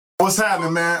What's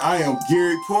happening, man? I am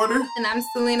Gary Porter. And I'm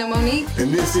Selena Monique.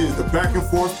 And this is the Back and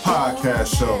Forth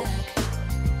Podcast Show.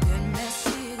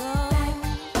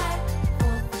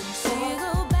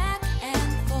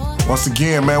 Once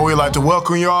again, man, we'd like to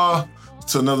welcome y'all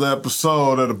to another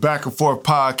episode of the Back and Forth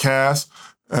Podcast.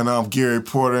 And I'm Gary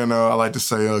Porter, and I like to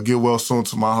say get well soon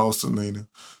to my host, Selena.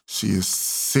 She is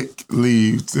sick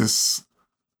leave this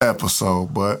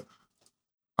episode, but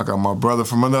I got my brother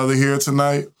from another here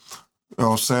tonight. You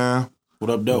know what I'm saying?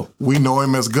 What up, though? We know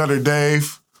him as Gutta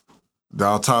Dave.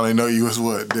 Downtown, they know you as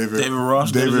what? David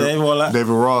Ross. David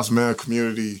Ross, man,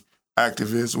 community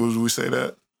activist. Would we say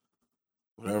that?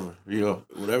 Whatever.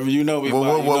 Whatever you know me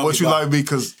well, by. What you like me?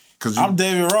 Because I'm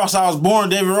David Ross. I was born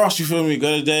David Ross, you feel me?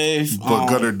 Gutta Dave. But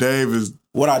Gutta Dave is...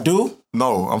 What I do?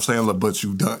 No, I'm saying, but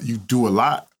you do a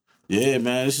lot. Yeah,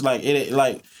 man. It's like,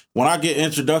 when I get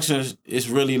introductions, it's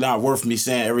really not worth me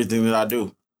saying everything that I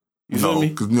do. You feel me?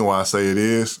 Because you know why I say it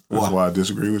is? That's why I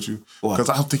disagree with you. Because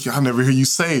I never hear you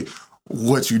say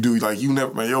what you do. Like, you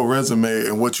never, man, your resume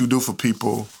and what you do for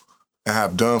people and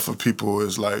have done for people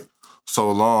is like so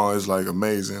long. It's like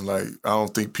amazing. Like, I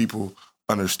don't think people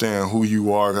understand who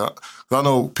you are. I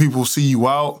know people see you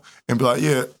out and be like,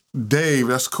 yeah, Dave,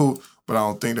 that's cool. But I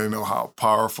don't think they know how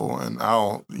powerful, and I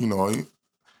don't, and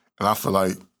I feel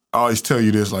like, I always tell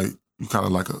you this, like, you kind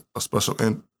of like a special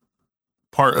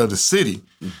part of the city,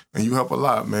 and you help a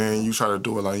lot, man. You try to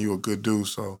do it like you a good dude,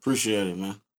 so. Appreciate it,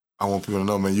 man. I want people to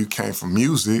know, man, you came from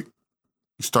music.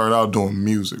 You started out doing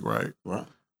music, right? Right.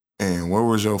 And where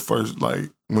was your first, like,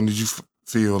 when did you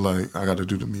feel like, I got to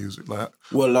do the music? Like,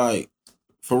 well, like,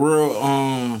 for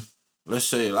real, let's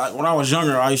say, like, when I was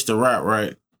younger, I used to rap,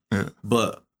 right? Yeah.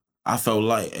 But I felt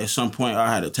like at some point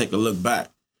I had to take a look back.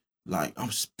 Like, I'm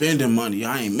spending money,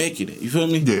 I ain't making it. You feel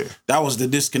me? Yeah. That was the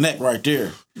disconnect right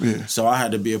there. Yeah. So I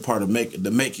had to be a part of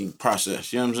the making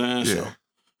process. You know what I'm saying? Yeah.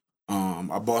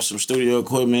 So I bought some studio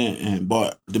equipment and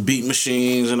bought the beat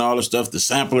machines and all the stuff, the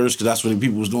samplers, because that's what the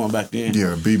people was doing back then.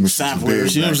 Yeah, beat machines.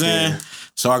 Samplers, you know what I'm saying?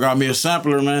 So I got me a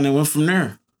sampler, man, and went from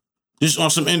there. Just on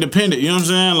some independent, you know what I'm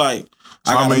saying? Like,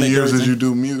 so how many years did you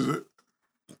do music?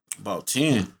 About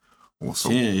 10. Well, so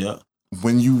 10, yeah.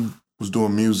 When you was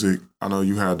doing music, I know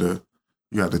you had the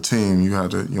team, you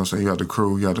had the, you had the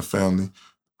crew, you had the family.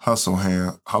 Hustle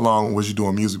Hand. How long was you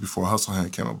doing music before Hustle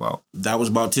Hand came about? That was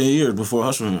about 10 years before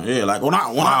Hustle Hand. Yeah, like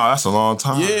wow, that's a long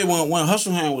time. Yeah, when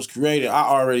Hustle Hand was created, I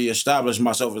already established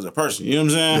myself as a person. You know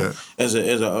what I'm saying? Yeah.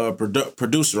 As a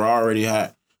producer, I already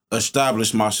had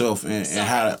established myself and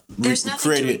had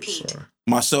created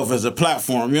myself as a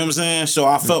platform. You know what I'm saying? So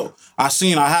I felt, I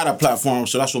had a platform,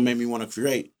 so that's what made me want to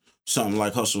create something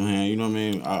like Hustle Hand. You know what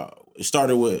I mean? It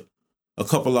started with a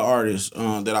couple of artists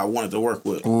that I wanted to work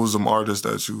with. Who was some artists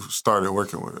that you started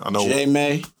working with? I know J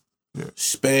May, yeah.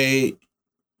 Spade,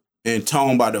 and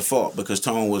Tone by default, because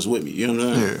Tone was with me. You know what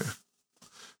I'm saying?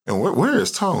 Yeah. And where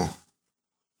is Tone?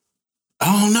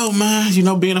 I don't know,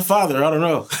 man. Being a father, I don't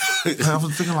know. I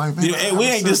was thinking like, man, we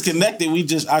ain't disconnected.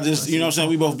 I just, you know what I'm saying?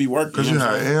 We both be working. Because you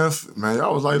had F, man.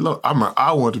 Y'all was like, look,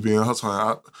 I wanted to be in Hustle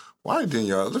Hand. Why didn't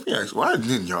y'all let me in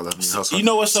Hustle? You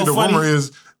know what's so funny? funny? The rumor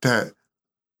is that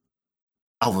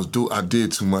I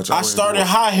did too much. I started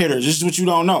High Hitters. This is what you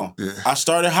don't know. Yeah. I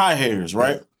started High Hitters,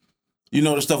 right? Yeah. You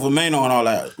know the stuff with Mano and all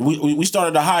that. We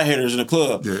started the High Hitters in the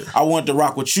club. Yeah. I wanted to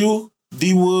rock with you,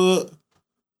 D-Wood,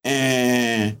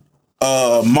 and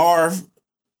Marv.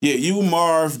 Yeah, you,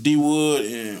 Marv, D-Wood,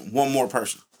 and one more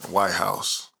person. White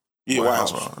House. Yeah, White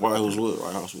House Wood,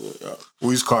 yeah. We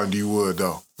used to call him D-Wood,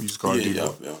 though. We used to call him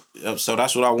D-Wood. Yep. So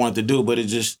that's what I wanted to do, but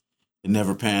it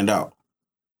never panned out.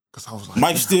 Cause I was like,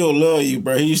 Mike still love you,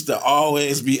 bro. He used to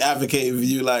always be advocating for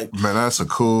you, like, man, that's a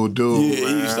cool dude. Yeah,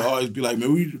 man. He used to always be like,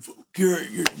 man,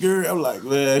 Gary. I'm like,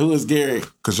 man, who is Gary?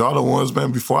 Cause y'all the ones,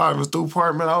 man. Before I was through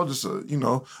party, man, I was just,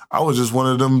 I was just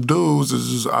one of them dudes.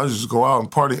 I just go out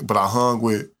and party, but I hung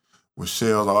with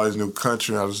Shells. I always knew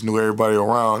country. I just knew everybody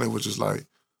around. It was just like,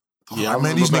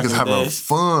 man, these niggas having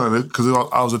fun. Cause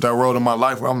I was at that road in my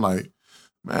life where I'm like,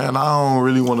 man, I don't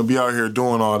really want to be out here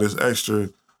doing all this extra.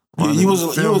 You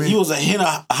was a hint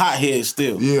of hothead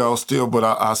still. Yeah, I was still, but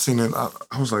I seen it.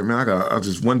 I was like, man,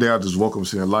 one day I just woke up and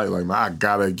seen a light. Like, man, I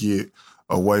gotta get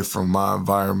away from my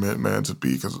environment, man,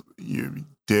 because you're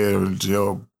dead or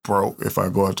jail broke if I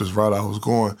go out this route I was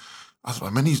going. I was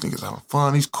like, man, these niggas having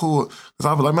fun. He's cool. Because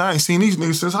I was like, man, I ain't seen these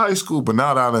niggas since high school. But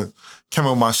now that I done came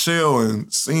on my shell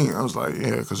and seen, I was like,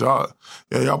 yeah, because y'all,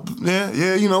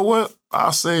 you know what?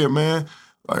 I'll say it, man.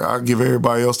 Like, I give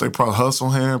everybody else, they probably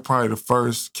Hustle Hand, probably the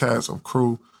first cats of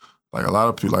crew. Like, a lot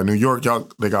of people, like New York, y'all,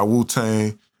 they got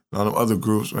Wu-Tang and all them other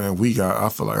groups, man. I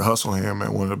feel like Hustle Hand,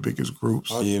 man, one of the biggest groups.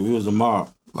 Oh, yeah, we was the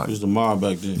mob. Like, it was the mob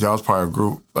back then. Y'all was probably a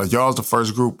group. Like, y'all was the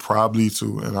first group probably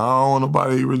to, and I don't want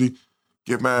nobody really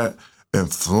get mad,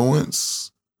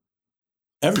 influence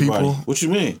everybody. people. What you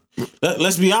mean?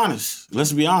 Let's be honest.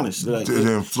 Let's be honest. Like,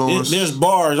 influence. There's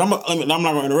bars. I'm not going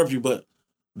to interrupt you, but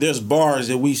there's bars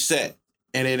that we set,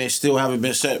 and they still haven't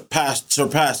been surpassed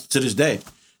to this day.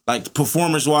 Like,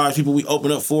 performance-wise, people we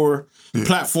open up for,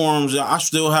 platforms, I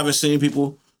still haven't seen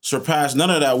people surpass none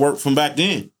of that work from back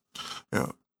then. Yeah.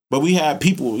 But we had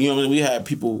people, we had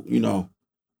people, we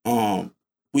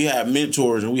had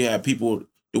mentors and we had people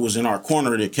that was in our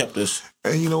corner that kept us.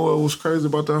 And you know what was crazy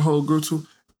about that whole group too?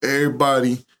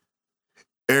 Everybody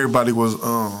was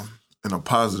in a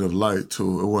positive light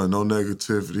too. It wasn't no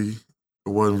negativity. It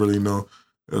wasn't really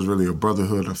it was really a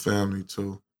brotherhood and family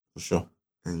too. For sure.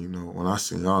 And when I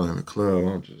seen y'all in the club,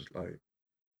 I'm just like,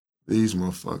 these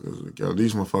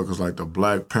motherfuckers like the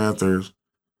Black Panthers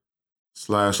 /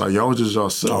 like y'all was just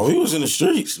yourself. No, we was in the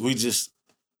streets. We just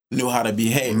knew how to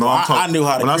behave. No, I knew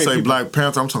how to. When I say people. Black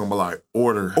Panther, I'm talking about like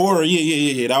order. Order,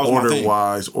 yeah. That was my thing.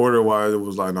 Order wise, it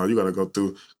was like, no, you got to go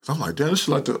through. Cause I'm like, damn, this shit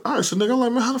like all right, so nigga, I'm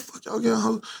like, man, how the fuck y'all get?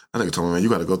 That nigga told me, man, you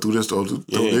got to go through this, through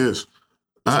this.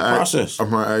 It's a process.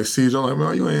 I'm like, ask Siege, I'm like,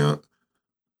 man, you ain't.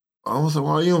 I was like,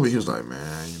 why you on me? He was like,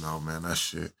 man, man, that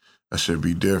should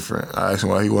be different. I asked him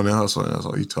why he wanted to hustle, and that's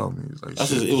all he told me. He's like,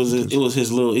 it was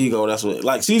his little ego. That's what.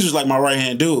 Like, Caesar's like my right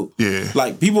hand dude. Yeah.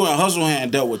 Like, people in hustle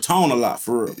hand dealt with Tone a lot,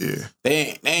 for real. Yeah.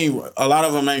 They ain't a lot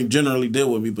of them ain't generally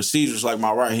deal with me, but Caesar's like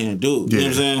my right hand dude. Yeah. You know what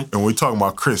I'm saying? And we talking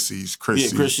about Chris Siege. Yeah,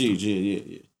 Chris Siege.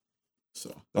 Yeah.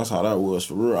 So that's how that was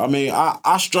for real. I mean,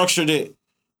 I structured it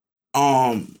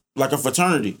like a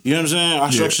fraternity. You know what I'm saying? I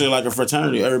structured it like a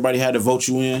fraternity. Everybody had to vote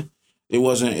you in. It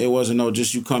wasn't no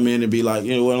just you come in and be like,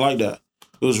 it wasn't like that.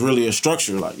 It was really a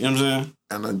structure, like, you know what I'm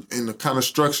saying? And the kind of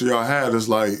structure y'all had is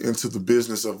like into the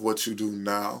business of what you do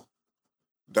now,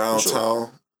 downtown.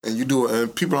 Sure. And you do,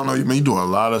 and people don't know you, man, you do a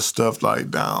lot of stuff like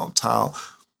downtown.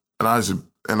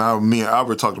 And me and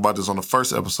Albert talked about this on the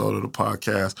first episode of the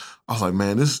podcast. I was like,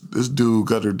 man, this dude,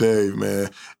 Gutter Dave, man,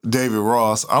 David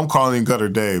Ross. I'm calling him Gutter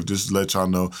Dave, just to let y'all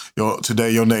know.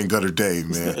 Today, your name Gutter Dave,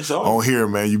 man. On here,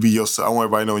 man, you be yourself. I want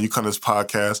everybody to know when you come to this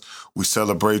podcast, we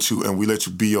celebrate you and we let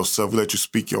you be yourself. We let you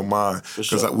speak your mind.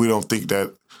 Because we don't think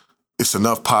that it's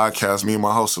enough podcasts. Me and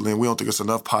my host, Celine, we don't think it's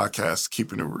enough podcasts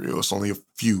keeping it real. It's only a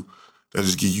few that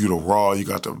just give you the raw. You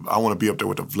got I want to be up there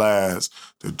with the Vlads,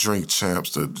 the Drink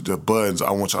Champs, the Buds.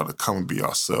 I want y'all to come and be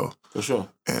yourself. For sure.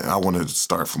 And I wanted to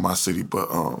start from my city, but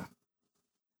I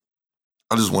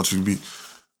just want you to be,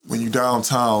 when you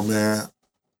downtown, man,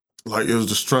 like it was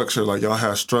the structure, like y'all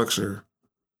had structure.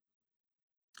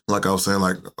 Like I was saying,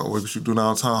 like what you do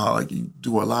downtown, like you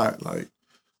do a lot. Like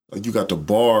you got the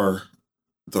bar,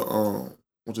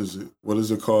 what is it? What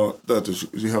is it called?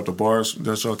 You have the bars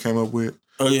that y'all came up with?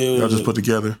 Oh, yeah. Y'all just put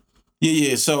together?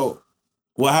 Yeah. So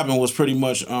what happened was pretty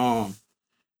much,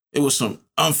 it was some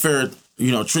unfair,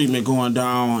 treatment going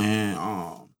down,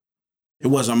 and it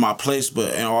wasn't my place,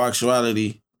 but in all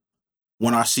actuality,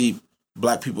 when I see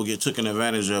Black people get taken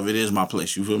advantage of, it is my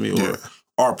place, you feel me? Or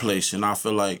our place. And I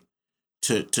feel like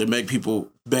to make people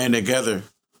band together,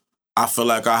 I feel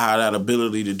like I had that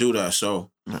ability to do that.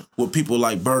 So with people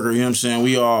like Burger, you know what I'm saying?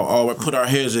 We all put our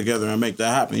heads together and make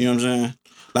that happen, you know what I'm saying?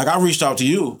 Like, I reached out to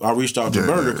you. I reached out to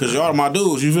Burger because y'all are my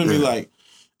dudes, you feel me? Like,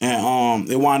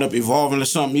 and it wound up evolving to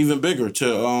something even bigger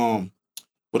to,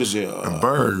 what is it? And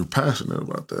Berg, passionate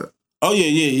about that. Oh,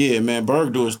 yeah, man.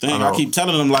 Berg do his thing. I keep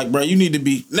telling him, like, bro, you need to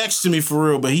be next to me for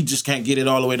real, but he just can't get it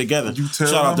all the way together.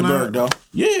 Shout out to Berg, though.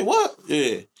 Yeah, what? Yeah.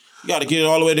 You got to get it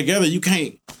all the way together. You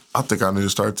can't. I think I need to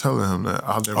start telling him that.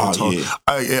 I've never told him.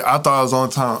 I thought I was on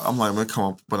time. I'm like, man, come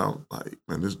on. But I'm like,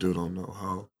 man, this dude don't know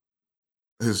how.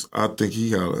 I think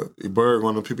Berg,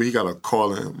 one of the people, he got to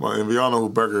call him. And we all know who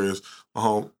Berger is. My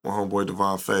homeboy,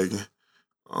 Devon Fagan.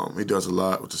 He does a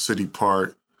lot with the city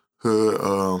park,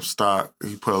 hood, stock.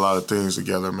 He put a lot of things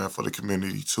together, man, for the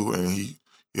community, too. And he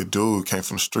a dude, came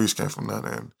from the streets, came from that.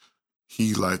 And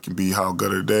he, like, can be how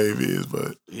Gutter Dave is,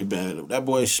 but... That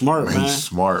boy's smart, man. He's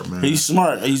smart, man. He's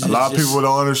smart. A lot of people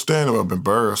don't understand him, but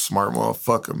Berg, a smart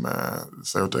motherfucker, man.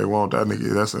 Say what they want. That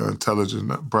nigga, that's an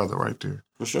intelligent brother right there.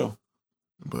 For sure.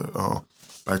 But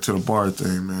back to the bar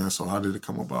thing, man. So how did it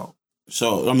come about?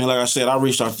 So, I mean, like I said, I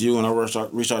reached out to you and I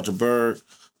reached out to Berg.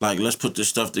 Like, let's put this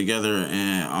stuff together,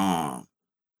 and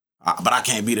but I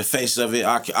can't be the face of it.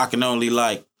 I can only,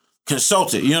 like,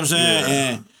 consult it, you know what I'm saying?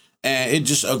 Yeah. And it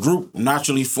just, a group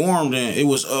naturally formed, and it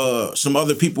was some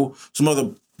other people,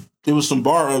 it was some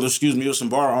bar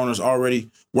owners already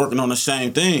working on the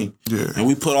same thing. Yeah. And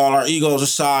we put all our egos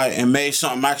aside and made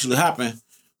something actually happen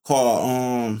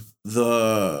called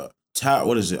the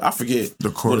what is it? I forget. The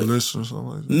coalition or something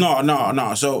like that?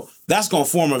 No. So that's going to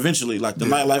form eventually, like the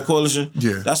Nightlife Coalition.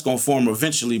 Yeah. That's going to form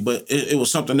eventually, but it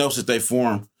was something else that they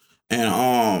formed.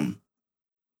 And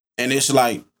it's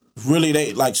like, really,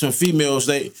 they like some females,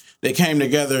 they came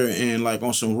together and like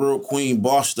on some real queen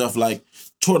boss stuff, like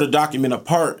tore the document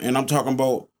apart. And I'm talking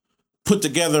about put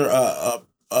together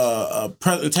a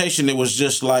presentation that was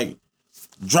just like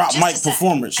drop mic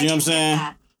performance. You know what I'm saying?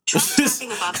 My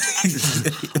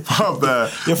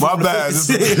bad.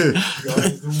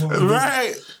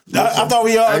 Right. I thought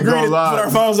we all agreed to put our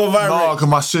phones on vibrate. No, because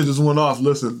my shit just went off.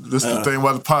 Listen, this is the thing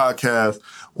about the podcast.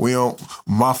 We don't.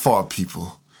 My fault,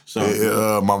 people. So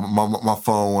my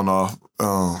phone went off.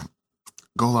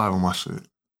 Go live on my shit.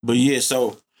 But yeah,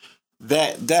 so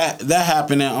that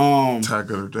happened and tag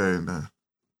of the day, man.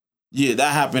 Yeah,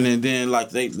 that happened, and then like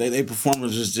they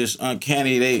performance was just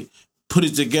uncanny. They put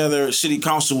it together. City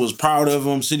Council was proud of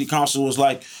them. City Council was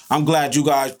like, I'm glad you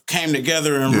guys came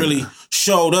together and really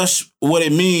showed us what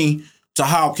it means to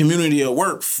how community will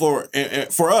work for us. You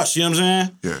know what I'm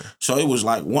saying? Yeah. So it was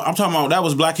like, I'm talking about, that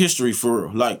was Black history for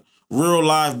like real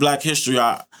life Black history.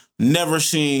 I never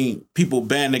seen people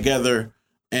band together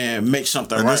and make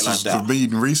something and right like that. And this is the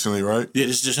meeting recently, right? Yeah,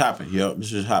 this just happened. Yep, this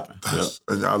just happened. Yep.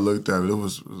 And I looked at it. It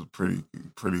was pretty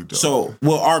dope. So,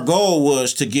 well, our goal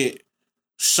was to get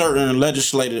certain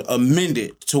legislative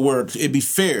amended to where it'd be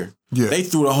fair. Yeah. They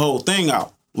threw the whole thing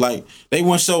out. Like, they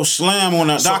went so slam on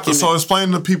the document. So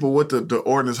explain to people what the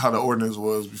ordinance, how the ordinance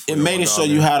was before. It made it so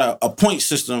you had a point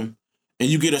system, and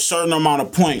you get a certain amount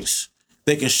of points,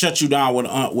 they can shut you down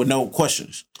with no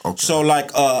questions. Okay. So,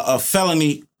 like, a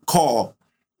felony call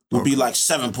would be like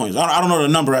 7 points. I don't know the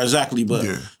number exactly, but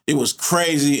it was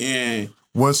crazy. And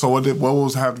what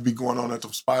was have to be going on at the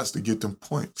spots to get them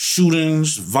points?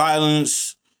 Shootings,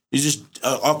 violence. It's just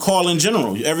a call in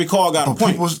general. Every call got a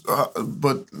point.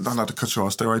 But not to cut you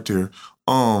off, stay right there.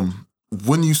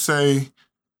 When you say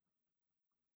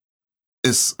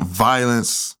it's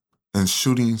violence and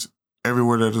shootings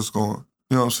everywhere that it's going,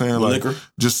 you know what I'm saying? Like, liquor.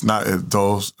 Just not at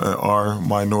those our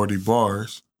minority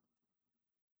bars.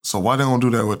 So why they don't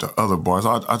do that with the other bars?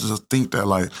 I just think that,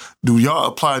 like, do y'all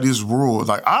apply this rule?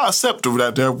 Like, I accept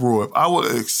that rule. If I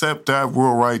would accept that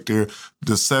rule right there,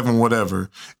 the 7 whatever,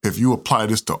 if you apply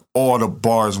this to all the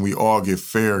bars and we all get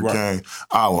fair game,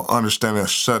 I will understand that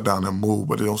shut down and move.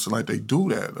 But it don't seem like they do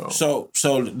that, though. So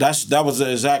that was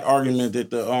the exact argument that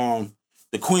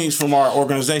the queens from our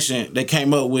organization, they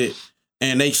came up with.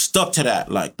 And they stuck to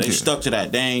that. Like, they stuck to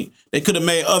that. They could have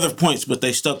made other points, but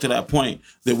they stuck to that point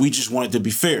that we just wanted to be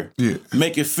fair. Yeah.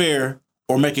 Make it fair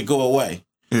or make it go away.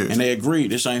 Yeah. And they agreed,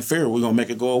 this ain't fair. We're going to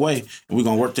make it go away. And we're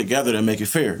going to work together to make it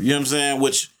fair. You know what I'm saying?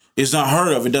 Which is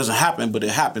unheard of. It doesn't happen, but it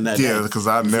happened that day. Yeah, because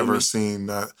I've never seen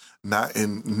that. Not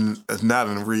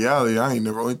in reality. I ain't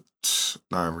never...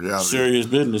 Not in reality. Serious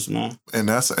business, man. And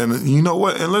you know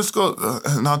what? And let's go...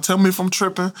 now tell me if I'm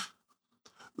tripping.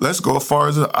 Let's go as far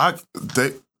as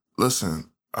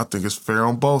listen. I think it's fair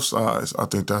on both sides. I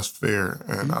think that's fair,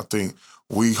 and I think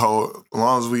as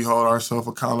long as we hold ourselves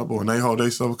accountable and they hold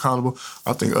themselves accountable,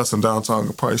 I think us in downtown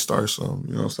can probably start something.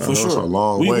 You know what I'm saying? For sure. It's a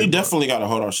long way. We definitely got to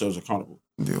hold ourselves accountable.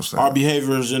 You know what I'm saying? Our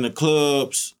behaviors in the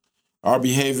clubs, our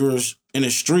behaviors in the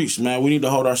streets, man. We need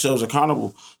to hold ourselves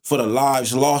accountable for the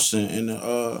lives lost and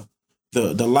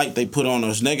the light they put on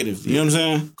us negative. You know what I'm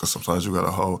saying? Because sometimes you got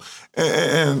to hold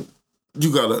and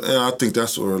you gotta, and I think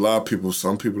that's where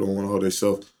some people don't want to hold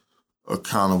themselves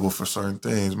accountable for certain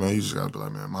things, man. You just gotta be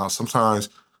like, man, sometimes,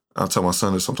 I tell my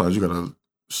son that sometimes you gotta,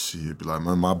 be like,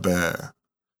 man, my bad.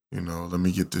 You know, let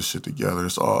me get this shit together.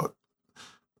 It's all,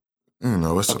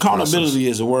 it's accountability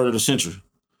is a word of the century.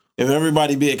 If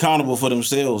everybody be accountable for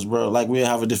themselves, bro, like we'll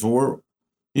have a different world.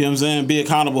 You know what I'm saying? Be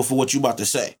accountable for what you about to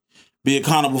say. Be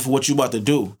accountable for what you about to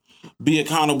do. Be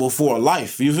accountable for a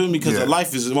life. You feel me? Because a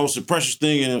life is the most precious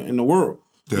thing in the world.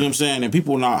 Yeah. You know what I'm saying? And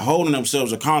people not holding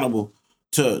themselves accountable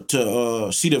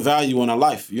to see the value in a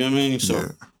life. You know what I mean? So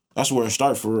that's where it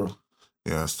starts for real.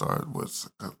 Yeah, it started with,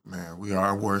 man, we are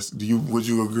our worst. Would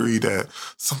you agree that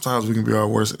sometimes we can be our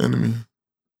worst enemy?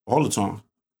 All the time.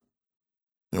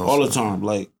 You know all the time.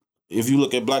 Like, if you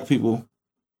look at Black people,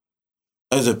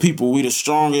 as a people, we the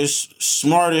strongest,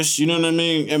 smartest, you know what I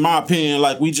mean? In my opinion,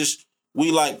 like, we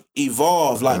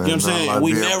evolve, like, you know what I'm saying? And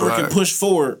we never can push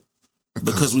forward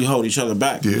because we hold each other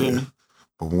back. Yeah. You know?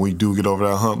 But when we do get over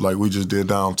that hump, like we just did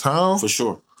downtown. For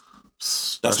sure.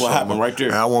 That's what happened right there.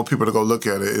 And I want people to go look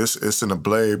at it. It's in a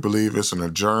Blade, believe it's in a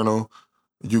journal.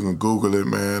 You can Google it,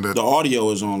 man. The audio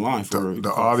is online for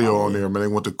the audio on there, man. They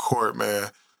went to court, man.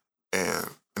 And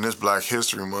in this Black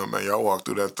History Month, man, y'all walk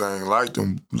through that thing like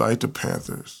the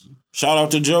Panthers. Shout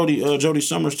out to Jody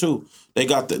Summers too. They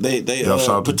got they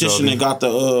petitioned and got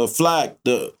the flag,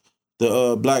 the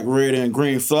black, red, and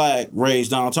green flag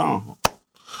raised downtown.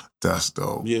 That's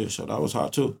dope. Yeah, so that was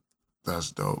hot too.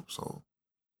 That's dope. So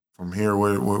from here,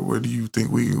 where do you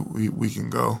think we can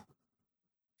go?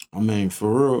 I mean,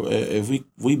 for real, if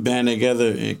we band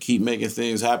together and keep making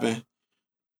things happen.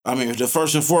 I mean, the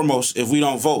first and foremost, if we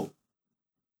don't vote,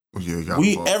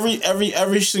 vote.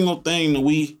 every single thing that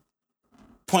we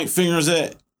point fingers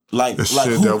at, like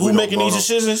who making these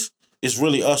decisions, it's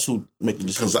really us who making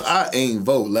decisions. Because I ain't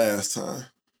vote last time.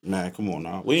 Man, come on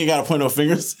now. We ain't got to point no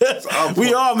fingers.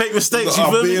 We all make mistakes.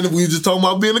 You feel me? We just talking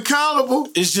about being accountable.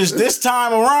 It's just this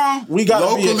time around, we got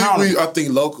to be accountable. I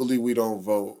think locally we don't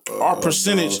vote. Our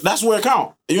percentage, that's where it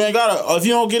counts. You ain't got to, if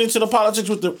you don't get into the politics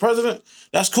with the president,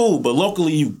 that's cool. But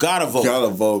locally, you got to vote. Got to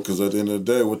vote because at the end of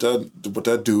the day, what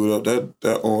that dude,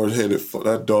 that orange-headed,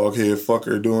 that dog-headed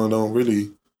fucker doing don't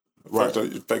really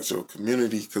affect your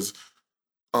community because,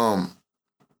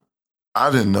 I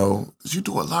didn't know. You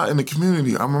do a lot in the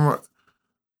community. I remember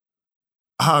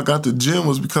how I got the gym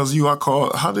was because you. I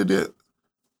got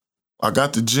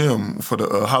the gym for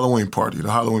the Halloween party. The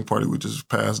Halloween party we just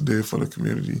did for the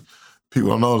community. People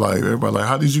don't know, like, everybody like,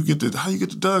 how you get the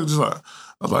Doug? Just like, I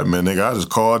was like, man, nigga, I just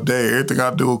call Dave. Everything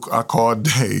I do, I call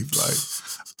Dave. Like,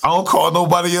 I don't call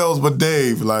nobody else but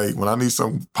Dave. Like, when I need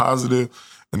something positive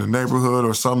in the neighborhood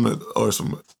or something, or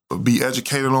be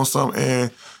educated on something, and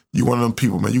you one of them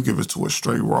people, man, you give it to us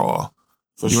straight raw.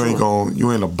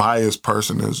 You ain't a biased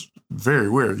person. It's very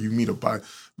weird. You meet a bias.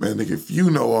 Man, nigga, if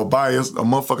you know a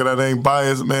motherfucker that ain't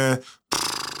biased, man,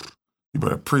 you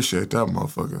better appreciate that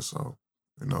motherfucker. So,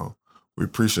 we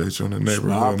appreciate you in the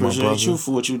neighborhood, I appreciate you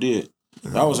for what you did.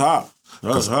 Yeah. That was hot.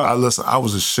 I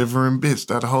was a shivering bitch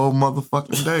that whole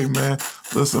motherfucking day, man.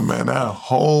 Listen, man, that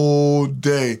whole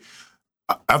day.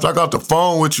 After I got the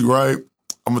phone with you, right?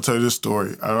 I'm gonna tell you this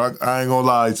story. I ain't gonna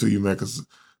lie to you, man, because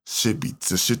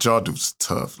the shit y'all do is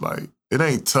tough. Like, it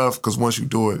ain't tough because once you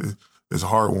do it, it's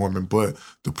heartwarming. But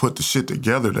to put the shit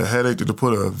together, the headache to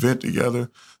put an event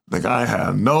together, like, I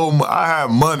had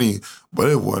money, but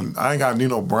it wasn't. I ain't got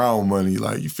no brown money.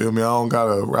 Like, you feel me? I don't got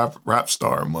a rap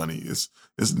star money. It's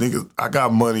niggas. I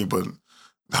got money, but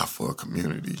not for a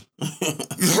community.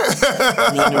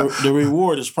 The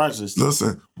reward is priceless.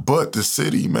 Listen, but the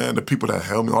city, man, the people that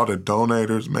helped me, all the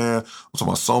donators, man, I'm talking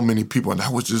about so many people, and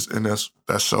that was just, and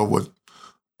that show was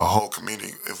a whole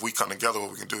community. If we come together,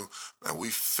 what we can do, man, we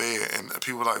fed, and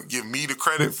people like give me the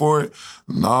credit for it.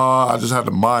 Nah, I just had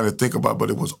the mind to think about it, but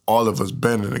it was all of us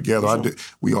banding together. Sure.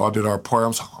 We all did our part.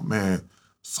 I'm talking, man,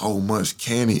 so much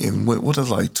candy. And what was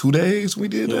like 2 days we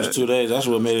did that? It was 2 days. That's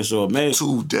what made it so amazing.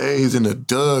 2 days in the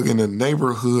Doug in the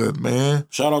neighborhood, man.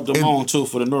 Shout out to Moan, too,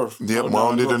 for the North. Yeah,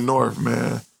 Moan did the North,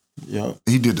 man. Yeah.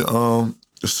 He did the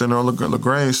center on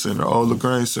LaGrange Center, old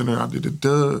LaGrange Center. I did the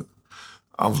Doug.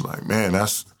 I was like, man,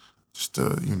 that's just,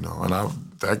 and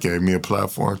that gave me a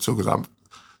platform, too, because I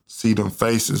see them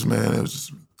faces, man. It was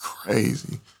just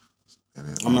crazy.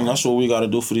 And that's what we got to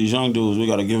do for these young dudes. We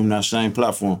got to give them that same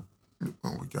platform. We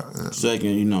got that.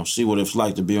 Second, see what it's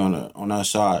like to be on that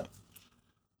side.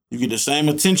 You get the same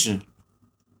attention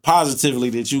positively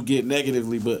that you get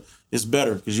negatively, but it's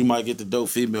better because you might get the dope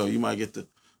female. You might get the,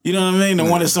 you know what I mean? The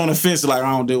one that's on the fence, like,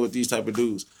 I don't deal with these type of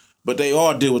dudes. But they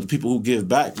all deal with the people who give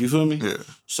back. You feel me? Yeah.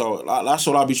 So that's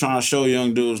what I be trying to show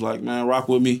young dudes. Like, man, rock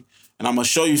with me. And I'm going to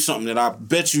show you something that I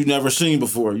bet you never seen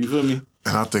before. You feel me?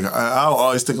 And I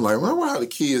always think, like, I wonder how the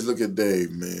kids look at Dave,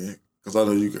 man. Because I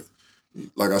know you could.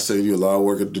 Like I said, you do a lot of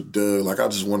work at the Doug. Like, I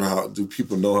just wonder do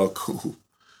people know how cool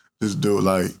this dude,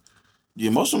 like.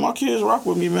 Yeah, most of my kids rock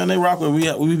with me, man. They rock with me.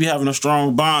 We be having a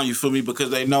strong bond, you feel me? Because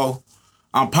they know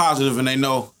I'm positive and they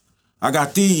know I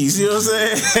got these, you know what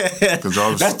I'm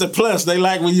saying? That's the plus. They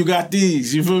like when you got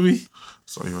these, you feel me?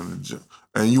 So you're in the gym.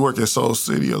 And you work at Soul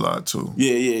City a lot, too.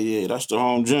 Yeah. That's the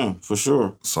home gym, for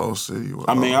sure. Soul City.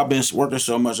 I mean, I've been working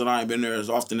so much that I ain't been there as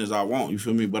often as I want, you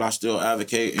feel me? But I still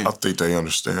advocate. And I think they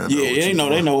understand. Yeah, they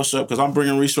know what's up, because I'm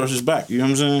bringing resources back, you know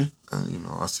what I'm saying? And,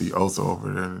 I see Otho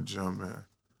over there in the gym, man.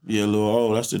 Yeah, Lil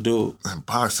O, that's the dude. And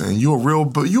boxing, you're a real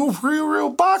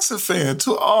boxing fan,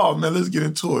 too. Oh, man, let's get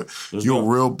into it. You're a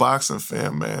real boxing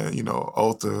fan, man.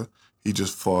 Otho, he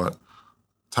just fought.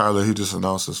 Tyler, he just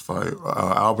announced his fight.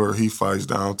 Albert, he fights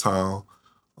downtown.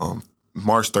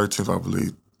 March 13th, I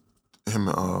believe. Him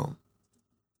and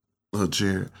Lil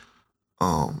Jared,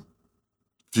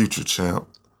 future champ.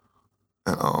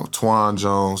 And Twan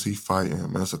Jones, he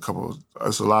fighting. Man, it's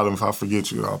a lot of them. If I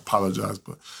forget you, I apologize,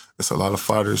 but it's a lot of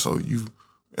fighters. So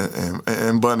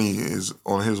and Bunny is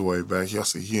on his way back. I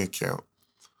see he in camp.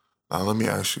 Now, let me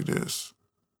ask you this.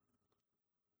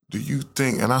 Do you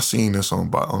think? And I seen this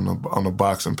on the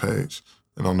boxing page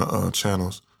and on the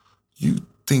channels. You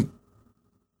think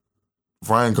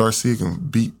Ryan Garcia can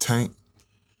beat Tank?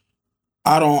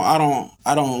 I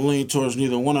don't lean towards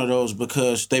neither one of those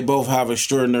because they both have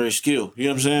extraordinary skill. You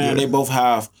know what I'm saying? Yeah. They both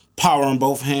have power in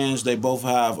both hands. They both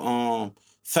have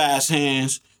fast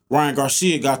hands. Ryan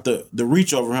Garcia got the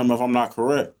reach over him, if I'm not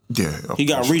correct. Yeah. He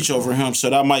got reach over him, so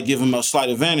that might give him a slight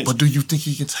advantage. But do you think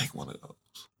he can take one of those?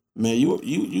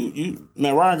 Man,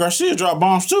 man, Ryan Garcia dropped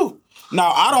bombs too.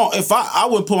 Now I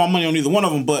wouldn't put my money on either one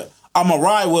of them, but I'm a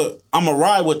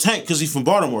ride with Tank because he's from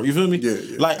Baltimore. You feel me?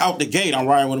 Yeah. Like out the gate, I'm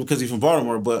riding with him because he's from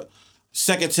Baltimore. But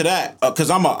second to that, because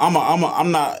I'm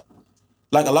not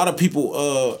like a lot of people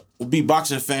will be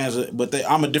boxing fans, but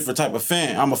I'm a different type of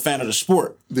fan. I'm a fan of the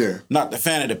sport, not the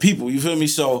fan of the people. You feel me?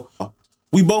 So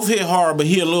we both hit hard, but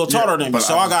he a little taller than me.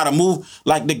 So I gotta move.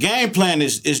 Like the game plan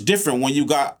is different when you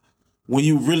got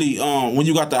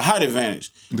the height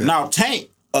advantage. Yeah. Now Tank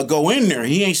go in there.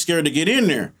 He ain't scared to get in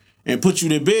there and put you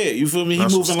to bed. You feel me? He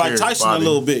moving like Tyson a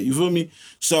little bit. You feel me?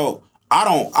 So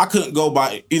I couldn't go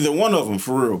by either one of them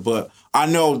for real. But I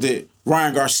know that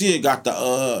Ryan Garcia got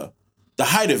the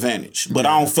height advantage. But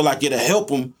I don't feel like it'll help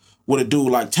him with a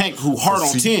dude like Tank who hard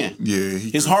on 10. Yeah,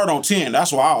 he's hard on 10.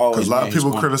 That's why I always. Because a lot of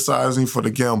people criticize him for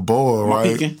the Gamboa,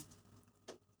 right? Peeking?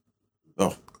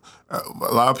 Oh,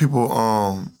 a lot of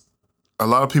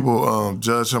people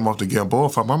judge him off the Gamboa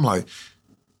fight. I'm like,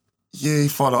 yeah, he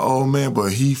fought an old man,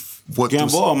 but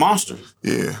Gamboa a monster.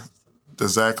 Yeah,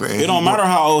 exactly. And it don't matter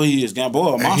how old he is.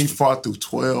 Gamboa a monster. And he fought through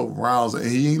 12 rounds, and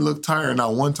he ain't looked tired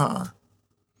not one time.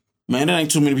 Man, there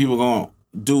ain't too many people gonna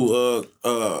do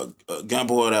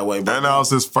Gamboa that way. Bro. And that was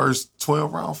his first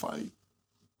 12-round fight.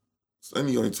 And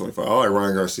he only 25. I like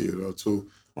Ryan Garcia though too.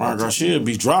 Ryan Garcia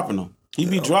be dropping him. He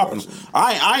be dropping them.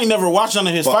 I ain't never watched none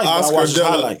of his fights, but I watched his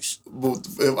highlights. But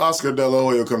if Oscar De La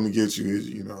Hoya come to get you,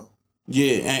 you know.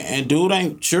 Yeah, and dude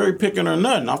ain't cherry picking or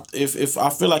nothing. If I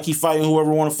feel like he fighting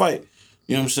whoever want to fight,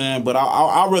 you know what I'm saying. But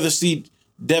I'd rather see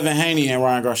Devin Haney and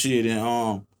Ryan Garcia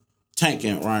than Tank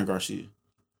and Ryan Garcia.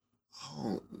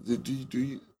 Oh,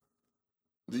 do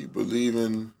you believe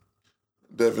in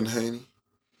Devin Haney?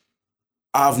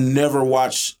 I've never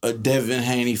watched a Devin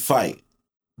Haney fight,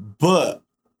 but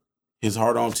his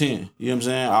hard on 10. You know what I'm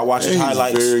saying? I watch his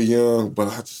highlights. He's very young, but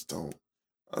I just don't.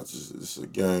 It's a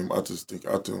game. I just think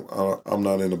I'm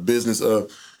not in the business of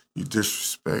you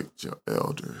disrespect your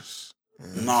elders.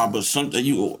 Nah, but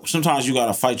sometimes you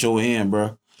gotta fight your hand,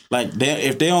 bro. Like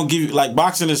if they don't give you, like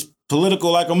boxing is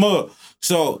political like a mug.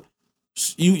 So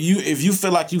you if you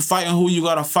feel like you fighting who you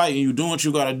gotta fight and you doing what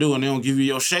you gotta do and they don't give you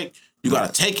your shake, you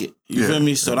gotta take it. You feel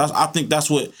me? So I think that's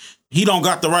what he don't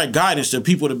got the right guidance to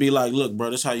people to be like, look, bro,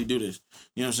 this is how you do this.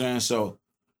 You know what I'm saying? So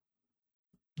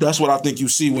that's what I think you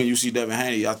see when you see Devin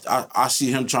Haney. I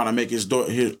see him trying to make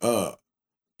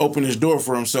open his door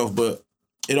for himself, but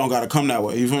it don't got to come that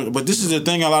way. But this is the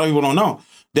thing a lot of people don't know.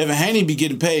 Devin Haney be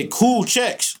getting paid cool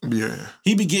checks. Yeah.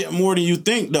 He be getting more than you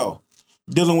think, though.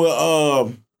 Dealing with,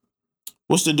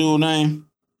 what's the dude name?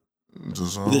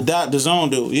 The zone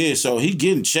dude. Yeah, so he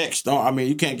getting checks.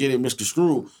 You can't get it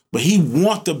misconstrued, but he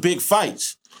want the big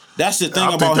fights. That's the thing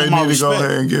about him. I think they need to go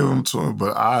ahead and give him to him,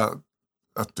 but I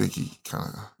think he kind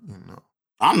of,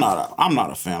 I'm not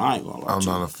a fan. I ain't gonna lie. I'm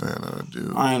not a fan of that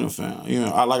dude. I ain't a fan.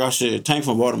 Like I said, Tank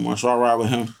from Baltimore, so I ride with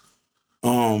him.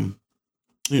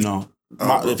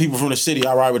 The people from the city,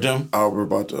 I ride with them. Albert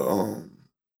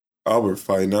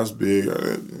fighting, that's big.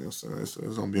 It's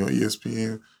gonna be on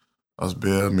ESPN. That's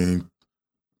big. I mean,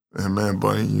 and man,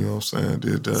 Bunny, you know what I'm saying,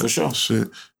 did that for sure. Shit.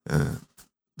 And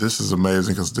this is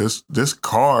amazing because this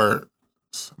card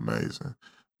is amazing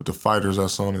with the fighters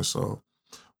that's on it. So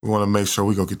we want to make sure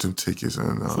we go get them tickets.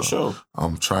 And for sure.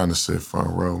 I'm trying to sit front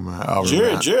row, man.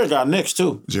 Jared got next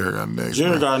too. Jared got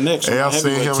next. Hey, I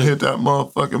seen him hit that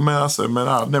motherfucker, man. I said, man,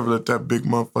 I'll never let that big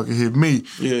motherfucker hit me.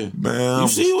 Yeah. Man. You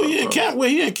see who he in camp with?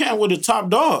 He in camp with the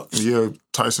top dogs. Yeah,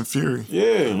 Tyson Fury.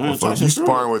 Yeah, man. Tyson Fury.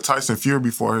 Sparring with Tyson Fury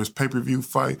before his pay-per-view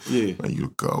fight. Yeah. Man,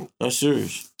 you go. That's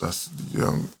serious. That's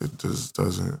young. It just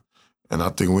doesn't. And I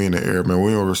think we in the air, man.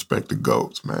 We don't respect the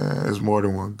GOATs, man. There's more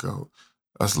than one GOAT.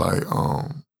 That's like,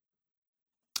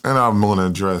 and I'm going to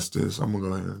address this. I'm going to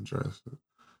go ahead and address it.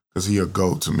 Because he a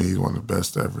GOAT to me. He's one of the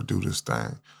best to ever do this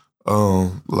thing.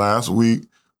 Last week,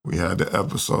 we had the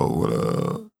episode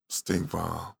with Stink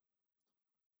Bomb.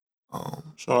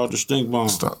 Shout out to Stink Bomb.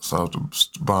 Shout out to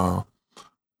Bomb.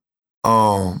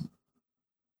 I'm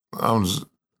just,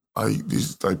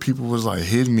 people was like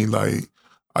hitting me like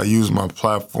I use my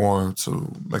platform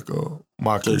to make a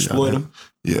mockery. To exploit him?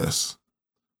 Yes.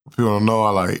 People don't know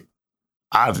I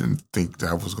I didn't think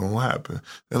that was going to happen.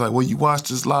 They're like, well, you watched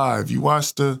this live. You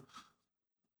watched I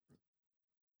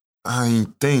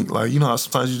didn't think. Like, you know how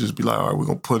sometimes you just be like, all right, we're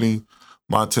going to put him.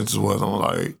 My intention was, I'm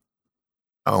like,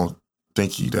 I don't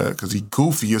think he that, because he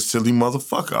goofy, a silly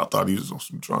motherfucker. I thought he was on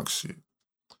some drunk shit.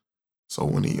 So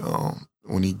when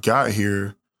he got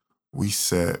here, we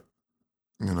sat,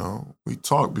 you know, we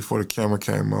talked before the camera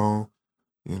came on,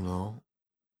 you know,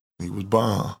 he was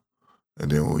bomb.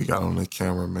 And then when we got on the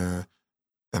camera, man,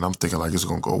 and I'm thinking like it's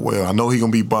gonna go well. I know he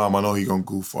gonna be bomb. I know he gonna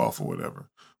goof off or whatever.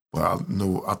 But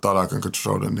I thought I could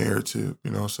control the narrative,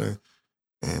 you know what I'm saying?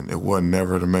 And it wasn't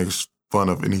never to make fun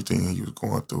of anything he was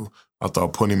going through. I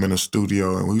thought putting him in a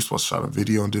studio and we were supposed to shot a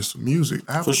video and did some music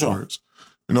afterwards. For sure.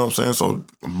 You know what I'm saying? So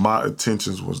my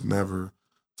intentions was never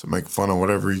to make fun of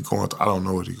whatever he's going through. I don't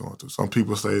know what he's going through. Some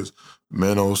people say it's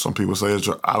mental. Some people say it's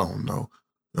I don't know.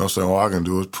 You know what I'm saying? All I can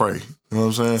do is pray. You know what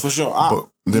I'm saying? For sure.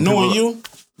 Knowing you,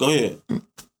 go ahead.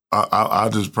 I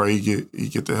just pray he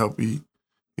get the help he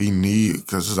need,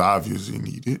 because it's obvious he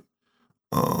need it.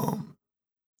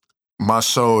 My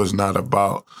show is not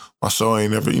about, my show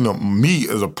ain't ever, you know, me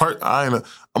as a person,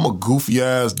 I'm a goofy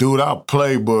ass dude. I'll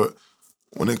play, but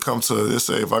when it comes to this,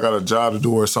 say if I got a job to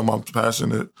do or something I'm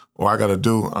passionate or I got to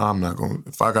do, I'm not going to,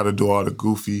 if I got to do all the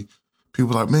goofy,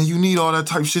 people like, man, you need all that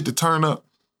type of shit to turn up.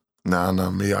 Nah,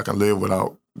 not me. I can live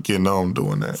without getting on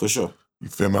doing that. For sure. You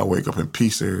feel me? I wake up in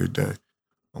peace every day.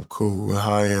 I'm cool with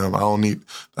how I am. I don't need,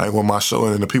 like when my show,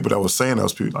 and the people that was saying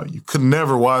those people, like, you could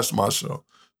never watch my show.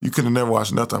 You could have never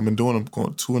watched nothing. I've been doing them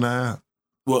going 2.5.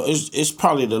 Well, it's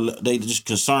probably they just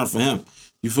concerned for him.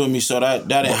 You feel me? So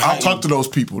that I talked to those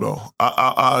people though.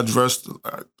 I addressed.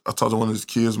 I talked to one of his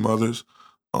kids' mothers.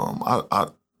 I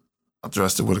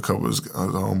addressed it with a couple of his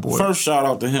homeboys. First, shout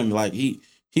out to him. Like he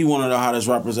one of the hottest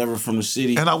rappers ever from the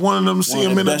city, and I wanted them to see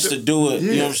him in the best to do it.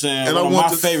 Yeah. You know what I'm saying? And one of my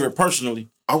favorite personally.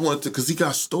 I want to, because he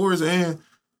got stories, and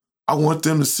I want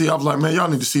them to see. I was like, man, y'all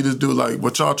need to see this dude, like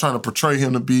what y'all trying to portray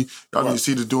him to be. Y'all need to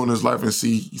see this dude in his life and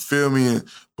see, you feel me?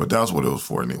 But that's what it was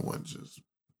for, and it wasn't just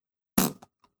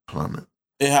plummet.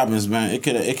 It happens, man. It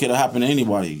could have happened to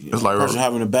anybody. It's like a person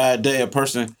having a bad day, a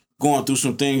person going through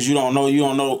some things you don't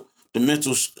know the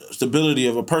mental stability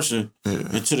of a person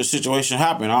until the situation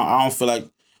happened. I don't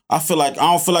feel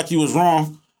like you was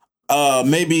wrong.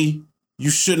 Maybe you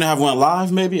shouldn't have went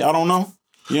live. Maybe, I don't know.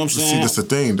 You know what I'm saying? See, that's the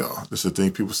thing, though. That's the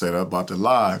thing people say that about the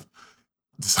live.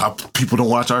 This is how people don't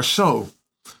watch our show.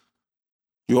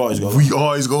 We always go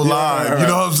live. Right. You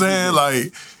know what I'm saying?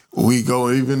 Like, we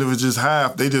go, even if it's just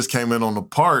half, they just came in on the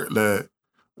part that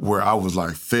where I was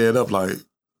like fed up. Like,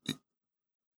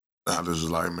 I was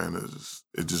just like, man,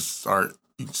 it just started.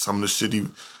 Some of the shit, it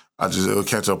would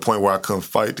catch a point where I couldn't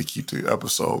fight to keep the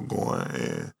episode going.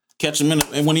 And catch him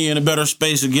and when he in a better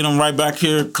space and get him right back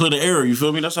here, clear the air. You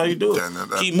feel me? That's how you do it.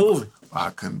 Keep moving.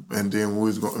 I couldn't. And then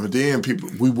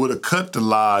we would have cut the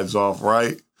lives off,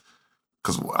 right?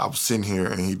 Because I was sitting here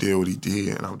and he did what he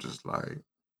did, and I'm just like,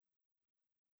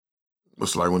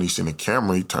 it's like when he seen the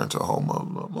camera, he turned to a whole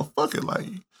motherfucker. Like,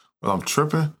 when I'm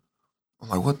tripping, I'm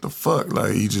like, what the fuck?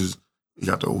 Like, he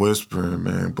got the whispering,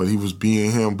 man. But he was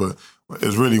being him. But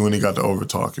it's really when he got to over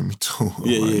talking me too.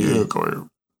 Yeah. Go ahead,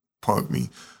 punk me.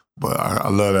 But I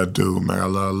love that dude, man. I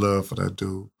love for that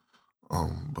dude.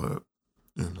 But,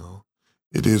 you know,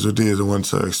 it is what it is. It wasn't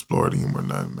to exploit him or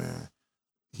nothing, man.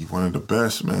 He one of the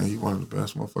best, man. He one of the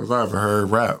best motherfuckers I ever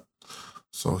heard rap.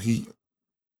 So he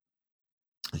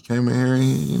came in here and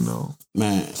you know.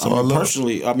 Man, so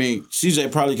personally,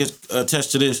 CJ probably can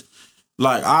attest to this.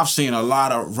 Like, I've seen a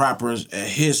lot of rappers at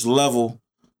his level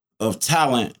of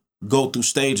talent go through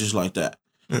stages like that.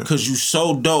 Because you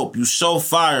so dope, you so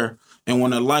fire, and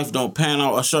when the life don't pan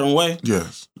out a certain way,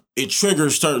 it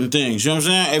triggers certain things. You know what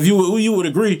I'm saying? If you would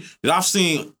agree that I've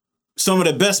seen some of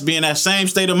the best be in that same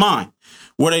state of mind,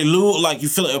 where they lose, like you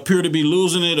feel it, appear to be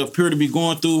losing it, appear to be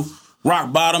going through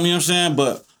rock bottom. You know what I'm saying?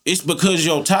 But it's because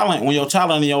when your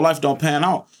talent in your life don't pan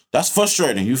out, that's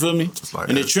frustrating. You feel me? Like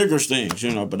and it triggers things,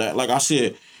 you know. But that, like I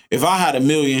said, if I had $1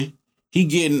 million, he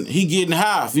getting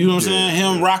half. You know what I'm saying?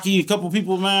 Him, Rocky, a couple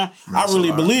people, man. I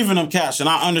really believe in them cats, and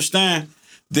I understand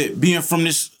that being from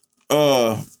this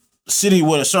city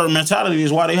with a certain mentality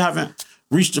is why they haven't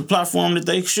reached the platform that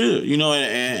they should. You know,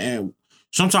 and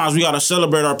sometimes we gotta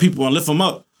celebrate our people and lift them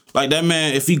up. Like that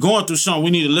man, if he going through something,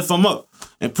 we need to lift him up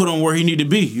and put him where he need to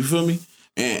be. You feel me?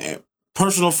 And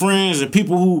personal friends and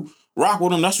people who rock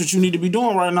with him, that's what you need to be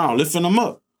doing right now, lifting them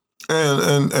up.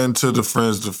 And to the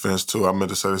friends' defense, too, I meant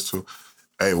to say this, too.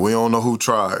 Hey, we don't know who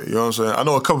tried. You know what I'm saying? I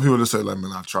know a couple people that say, like,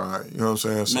 man, I tried. You know what I'm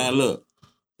saying? So, man, look,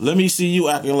 let me see you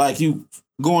acting like you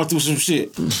going through some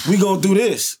shit. We gonna do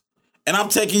this. and I'm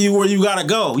taking you where you gotta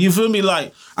go. You feel me?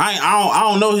 Like I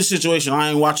don't know his situation. I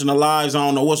ain't watching the lives. I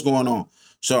don't know what's going on.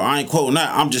 So I ain't quoting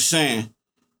that. I'm just saying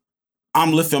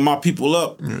I'm lifting my people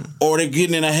up, or they're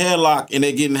getting in a headlock and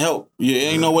they're getting help.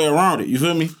 Ain't no way around it. You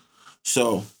feel me?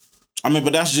 So I mean,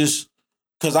 but that's just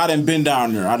because I done been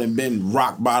down there. I done been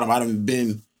rock bottom. I done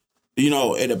been,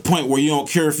 at a point where you don't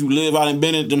care if you live. I done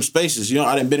been in them spaces.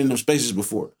 I done been in them spaces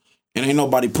before. And ain't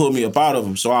nobody pulled me up out of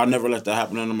them. So I'll never let that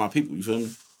happen to my people. You feel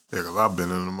me? Yeah, because I've been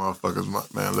in the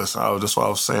motherfuckers. Man, listen, that's what I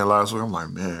was saying last week. I'm like,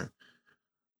 man.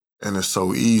 And it's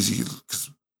so easy. Because,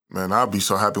 man, I'd be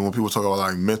so happy when people talk about,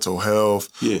 like, mental health,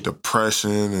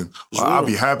 depression. And I'd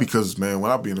be happy because, man,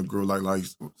 when I be in a group like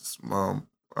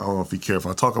I don't know if you care if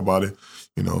I talk about it.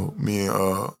 Me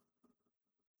and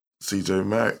CJ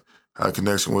Mack had a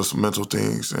connection with some mental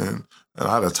things, and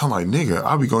I had to tell him, like, nigga,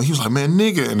 I be going, he was like, man,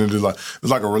 nigga, and it's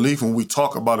like a relief when we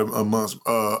talk about it amongst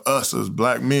us as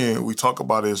black men. We talk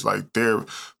about it, it's like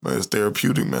it's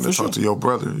therapeutic, man, to talk to your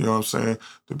brother, you know what I'm saying?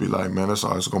 To be like, man, it's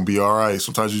gonna be all right.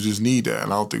 Sometimes you just need that,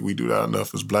 and I don't think we do that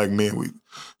enough as black men.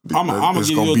 I'm gonna give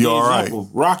you a good example.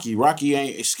 Rocky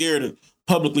ain't scared to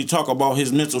publicly talk about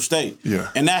his mental state. Yeah.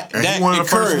 And that he one of the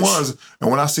first ones.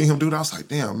 And when I see him do that, I was like,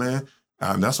 damn, man.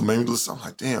 And that's what made me listen. I'm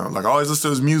like, damn. Like, I always listen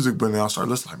to his music, but then I started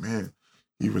listening, like, man,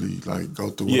 he really, like,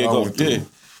 go through what I went through. Yeah.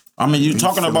 I mean, you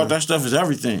talking about that stuff is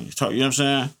everything. You know what I'm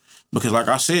saying? Because, like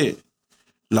I said,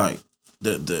 like,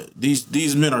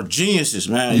 these men are geniuses,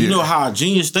 man. You know how a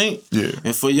genius think? Yeah.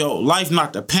 And for your life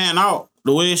not to pan out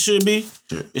the way it should be,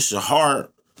 it's a hard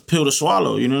pill to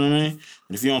swallow, you know what I mean?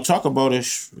 And if you don't talk about it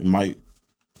might...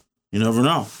 You never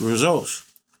know the results.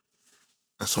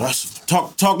 So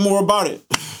talk more about it.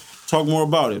 Talk more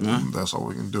about it, man. That's all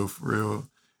we can do for real.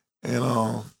 And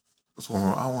that's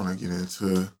what I want to get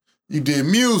into. You did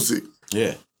music.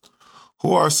 Yeah.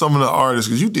 Who are some of the artists?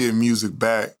 Because you did music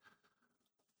back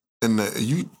in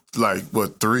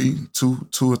two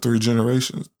or three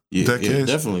generations? Decades? Yeah,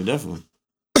 definitely.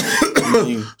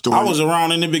 I was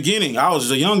around in the beginning. I was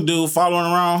a young dude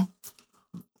following around.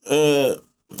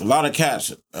 A lot of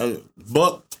cats.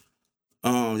 Buck.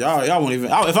 Y'all won't even.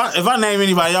 If I name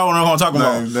anybody, y'all won't know what I'm talking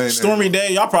about. Stormy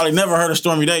Day. Y'all probably never heard of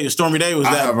Stormy Day. Stormy Day was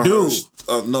that dude.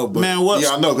 No, but man, what?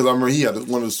 Yeah, I know because I remember he had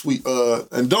one of the sweet.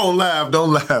 And don't laugh.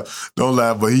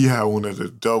 But he had one of the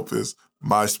dopest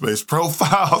MySpace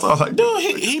profiles. I was like,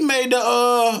 dude, he made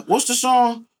the what's the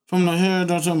song from the hair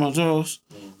down to my toes?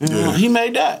 He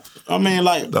made that. I mean,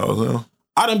 like that was him.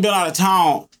 I done been out of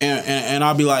town and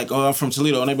I'll be like, I'm from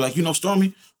Toledo. And they be like,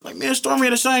 Stormy? Like, man, Stormy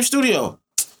in the same studio.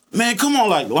 Man, come on.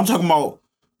 Like, I'm talking about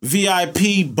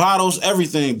VIP, bottles,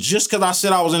 everything. Just because I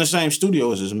said I was in the same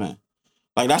studio as this man.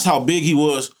 Like, that's how big he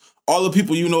was. All the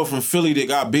people from Philly that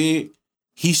got big,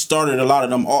 he started a lot of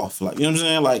them off. Like, you know what I'm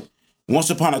saying? Like, once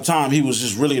upon a time, he was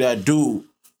just really that dude,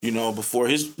 before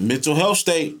his mental health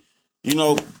state,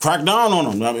 crack down on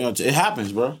him. I mean, it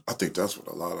happens, bro. I think that's what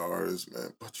a lot of artists,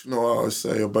 man. But I always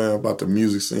say about the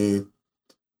music scene.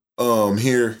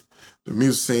 Here, the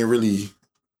music scene really.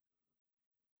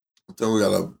 I think we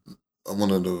got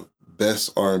one of the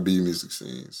best R&B music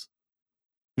scenes.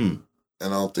 And I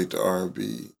don't think the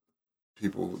R&B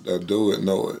people that do it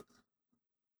know it.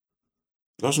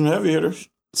 Got some heavy hitters.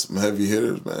 Some heavy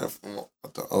hitters, man. From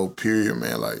the old period,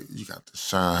 man. Like, you got the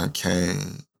Sean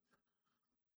Kane.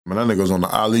 Man, that nigga was on the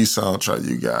Ali soundtrack.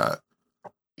 You got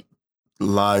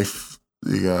Life.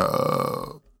 You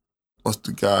got what's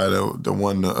the guy that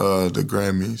won the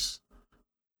Grammys?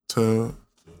 Tub,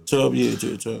 yeah,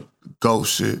 Tub. Goat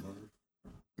shit.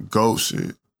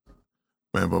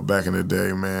 Man, but back in the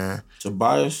day, man.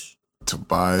 Tobias.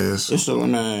 It's a,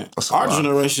 man. Our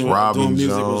generation Robin doing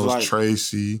music Jones, was like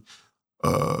Tracy,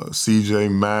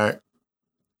 CJ Mack.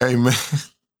 Hey, man.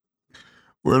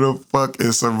 Where the fuck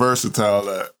is Some Versatile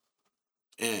at?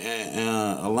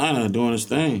 And Atlanta doing his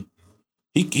thing.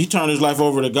 He turned his life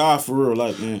over to God for real,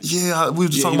 like, man. Yeah, we were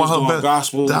just talking about her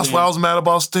gospel. That's why I was mad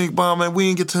about Stink Bomb, man. We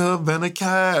didn't get to her Vanna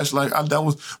Cash. Like, that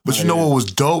was, but you know what was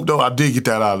dope though? I did get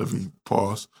that out of him.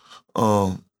 Pause.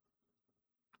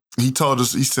 He told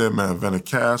us. He said, man, Vanna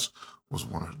Cash was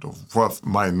one of the rough.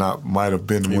 Might have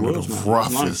been one of the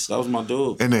roughest. Nice. That was my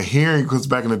dude. And then hearing, because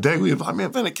back in the day, we was like,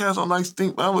 man, Vanna Cash don't like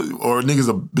Stink Bomb, or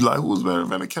niggas would be like, who's better than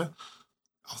Vanna Cash?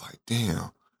 I was like,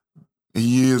 damn.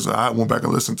 I went back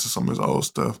and listened to some of his old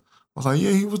stuff. I was like,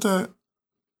 yeah, he was that.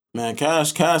 Man,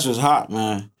 Cash was hot,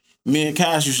 man. Me and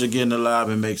Cash used to get in the lab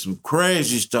and make some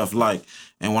crazy stuff. Like,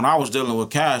 and when I was dealing with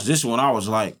Cash, this is when I was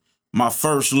like, my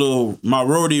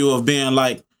rodeo of being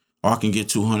like, I can get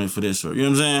 200 for this. Or, you know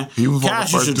what I'm saying?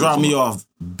 Cash used to drop me off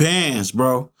bands,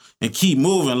 bro, and keep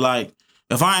moving. Like,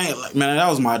 if I ain't, like, man, that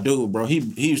was my dude, bro. He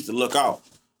used to look out.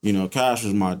 You know, Cash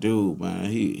was my dude, man.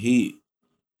 He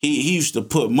used to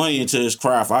put money into his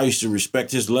craft. I used to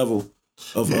respect his level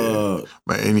of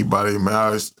man, anybody,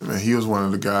 man, he was one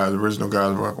of the guys, the original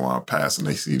guys working on passing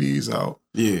their CDs out.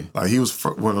 Yeah. Like he was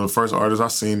one of the first artists I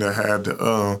seen that had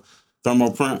the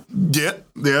thermal print. Yeah,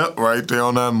 right there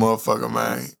on that motherfucker,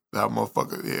 man. That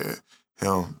motherfucker, yeah.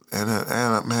 Him. And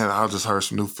man, I just heard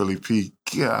some new Philly P.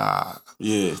 God.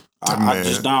 Yeah. I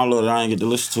just downloaded it. I didn't get to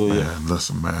listen to it yet.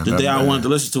 Listen, man. The day I wanted to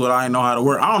listen to it, I didn't know how to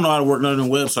work. I don't know how to work none of them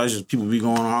websites. Just people be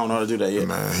going on. I don't know how to do that yet.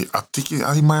 Man, I think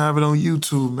he might have it on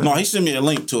YouTube, man. No, he sent me a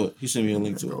link to it.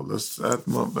 Let's set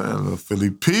him up, man. Little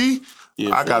Philly P.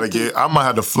 Yeah, I might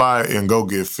have to fly and go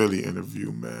get Philly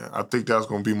interview, man. I think that's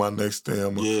gonna be my next thing.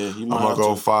 I'm gonna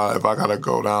go find if I gotta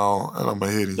go down and I'm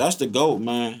gonna hit it. That's the GOAT,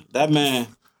 man. That man.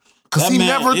 Cause he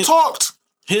never talked.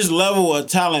 His level of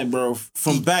talent, bro,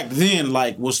 from back then,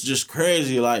 like, was just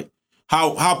crazy. Like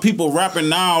how people rapping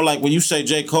now, like when you say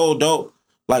J. Cole dope,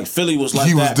 like Philly was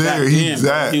like that back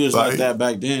then. He was like that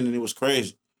back then, and it was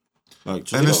crazy. Like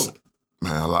Toledo.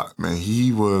 Man,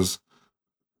 he was.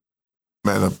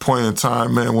 Man, a point in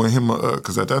time, man, when him,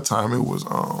 because at that time it was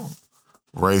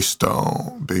Ray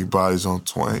Stone, Big Bodies on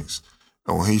Twanks.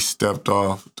 And when he stepped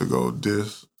off to go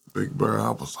diss Big Bird, I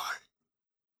was like.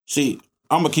 See,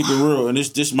 I'm going to keep it real, and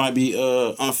this might be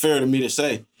unfair to me to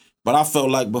say, but I felt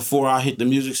like before I hit the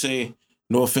music scene,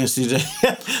 no offense, CJ,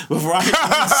 before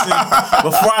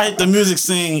I hit the music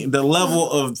scene, the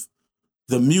level of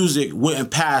the music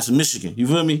went past Michigan. You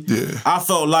feel me? Yeah. I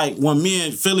felt like when me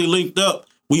and Philly linked up,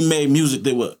 we made music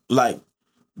that would like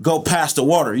go past the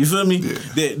water. You feel me?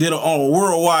 Yeah. That on a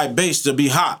worldwide base to be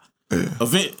hot. Yeah.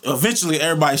 Eventually,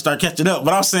 everybody start catching up.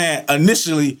 But I'm saying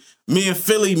initially, me and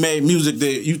Philly made music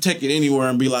that you take it anywhere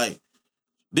and be like,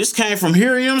 this came from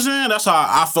here. You know what I'm saying? That's how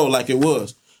I felt like it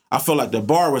was. I felt like the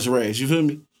bar was raised. You feel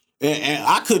me? And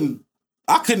I couldn't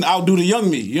outdo the young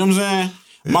me. You know what I'm saying?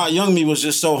 Yeah. My young me was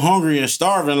just so hungry and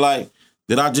starving, like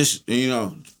that. I just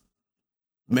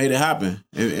made it happen.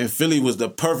 And Philly was the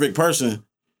perfect person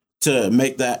to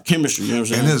make that chemistry. You know what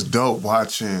I'm saying? And it's dope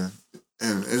watching,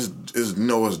 and it's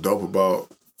dope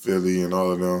about Philly and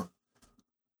all of them.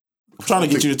 I'm trying to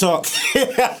get you to talk. He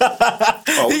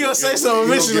gonna say something.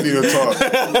 We gonna get you to talk. We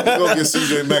gonna get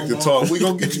CJ Mack to talk. We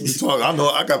gonna get you to talk. I know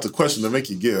I got the question to make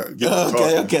you get to talk.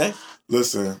 Okay.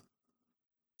 Listen,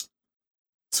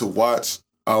 to watch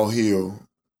Out Here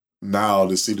now,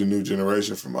 to see the new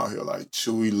generation from Out Here, like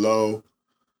Chewy Low.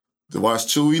 To watch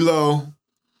Chewy Low,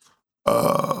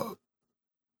 I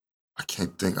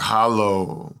can't think.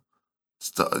 Hollow,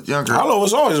 younger. Hollow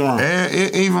was always around.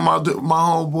 And even my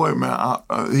homeboy,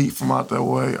 man, he from out that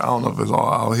way. I don't know if it's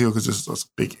all Out Here because it's a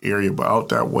big area, but out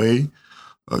that way,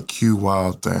 a Q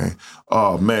Wild thing.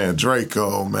 Oh, man,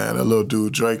 Draco, man, that little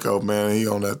dude Draco, man, he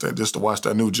on that thing just to watch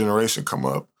that new generation come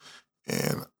up.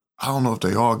 And I don't know if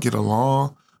they all get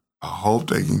along. I hope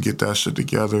they can get that shit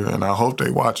together, and I hope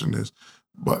they watching this.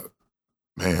 But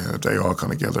man, if they all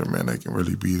come together, man, they can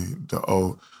really be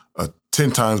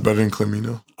 10 times better than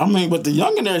Clemino. I mean, but the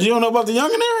Younginaires, you don't know about the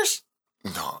Younginaires?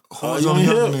 No. Who's on the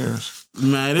Younginaires?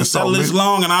 Man, that list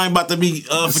long, and I ain't about to be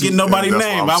forgetting nobody's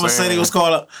name. I would say they was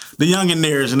called the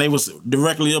Younginaires, and they was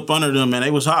directly up under them, and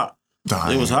they was hot.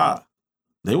 They was hot.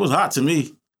 They was hot to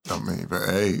me. I mean, but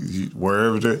hey,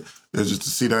 wherever it's just to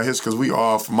see that hits, because we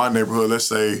all, from my neighborhood, let's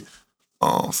say,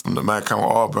 from the Macomb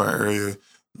Auburn area,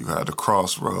 you had the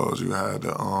Crossroads. You had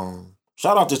the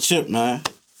Shout out to Chip, man.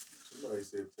 Somebody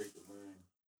said take the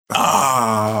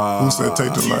lane. Who said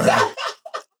take the lane?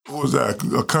 Who was that?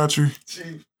 A country?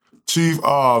 Chief.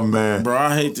 Oh man. Bro,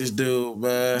 I hate this dude,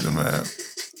 man. Yeah, man.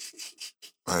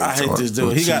 I hate this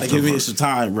dude. He gotta give me some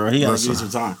time, bro. He gotta give me some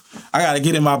time. I gotta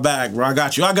get in my bag, bro. I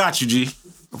got you, G.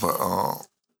 But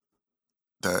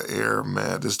that air,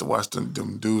 man, just to watch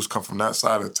them dudes come from that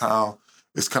side of town,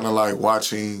 it's kind of like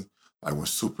watching, like when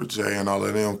Super J and all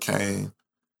of them came,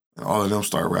 and all of them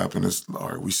start rapping. It's all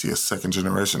right, we see a second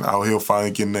generation Out Here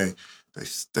finally getting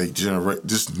they generate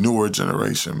this newer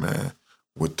generation, man.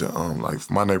 With the like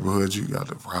from my neighborhood, you got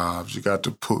the Robs, you got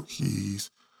the Pookies,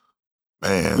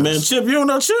 man. Man, Chip, you don't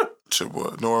know Chip? Chip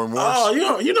what? Norman Morris?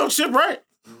 Oh, you know Chip, right?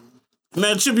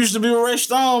 Man, Chip used to be with Ray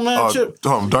Stone, man. Chip.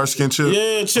 Dark skin Chip?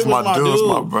 Yeah, Chip was my dude.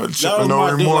 My brother. Chip and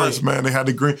Norman Morris, man. They had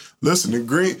the green. Listen, the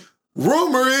green.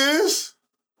 Rumor is,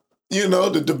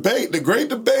 the great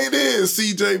debate is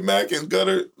CJ Mack and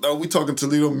Gutta. No, we talking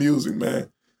Toledo music, man.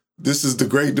 This is the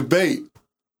great debate.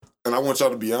 And I want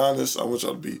y'all to be honest.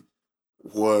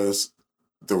 Was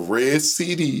the red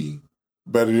CD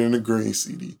better than the green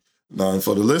CD? Now,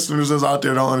 for the listeners that's out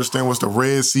there that don't understand what the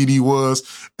red CD was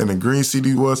and the green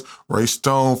CD was, Ray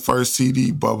Stone, first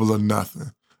CD, Bubble or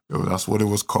Nothing. That's what it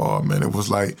was called, man. It was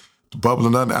like the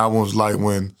Bubbling Under album was like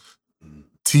when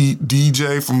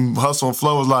DJ from Hustle and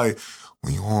Flow was like,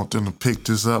 when you want them to pick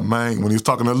this up, man. When he was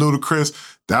talking to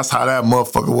Ludacris, that's how that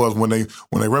motherfucker was. When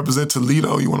they represent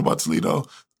Toledo, you want about Toledo?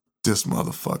 This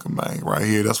motherfucker, man, right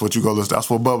here. That's what you go listen. That's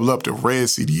what Bubble Up, the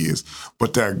red CD is.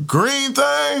 But that green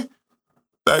thing,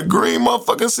 that green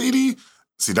motherfucking CD,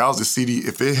 see, that was the CD.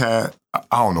 If it had, I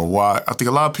don't know why. I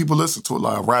think a lot of people listen to it, a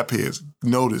lot of rap heads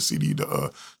know this CD,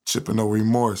 the Chip and No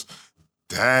Remorse.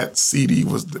 That CD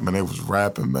was, man, they was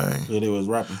rapping, man. Yeah, they was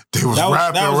rapping. They was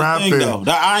rapping. Thing,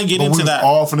 I ain't get into that.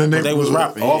 Off in the neighborhood. They was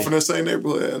rapping. Off in the same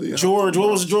neighborhood. Yeah. George, what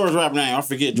was George's rap name? I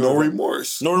forget. George. No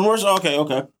Remorse. No Remorse? Okay.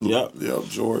 Yep,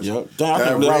 George. Yep. Damn,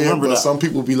 I remember that. Some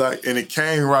people be like, and it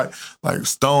came right, like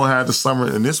Stone had the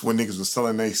summer, and this when niggas was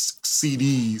selling their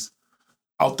CDs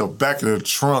out the back of the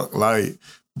trunk, like,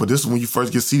 but this is when you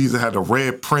first get CDs that had the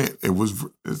red print. It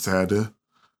had the,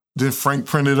 then Frank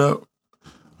printed up.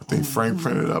 I think Frank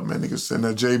printed up, man. Niggas sitting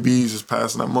there, JB's just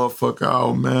passing that motherfucker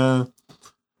out, man.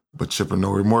 But Chip and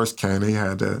No Remorse came, they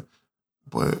had that.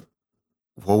 But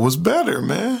what was better,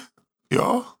 man?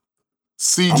 Y'all?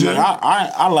 CJ? I mean,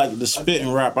 I like the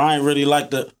spitting rap. I ain't really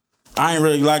like the Man,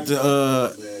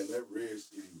 that red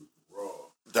CD was raw.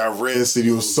 That red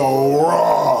CD was so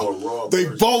raw. They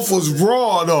both was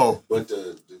raw, though. But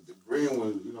the green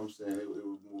one, you know what I'm saying, it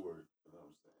was more, you know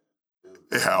what I'm saying.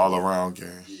 It had all around game.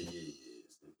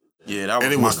 Yeah, that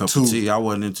was my cup of tea. I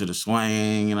wasn't into the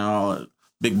swing and all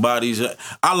big bodies.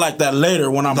 I like that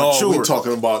later when I'm mature. No, we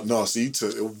talking about,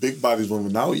 big bodies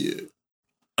wasn't out yet.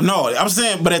 No, I'm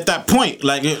saying, but at that point,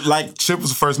 like Chip was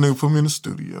the first nigga who put me in the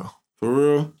studio. For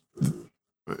real?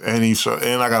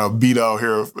 And I got a beat out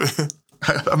here.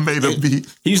 I made a beat.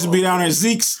 He used to be down there at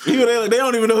Zeke's. They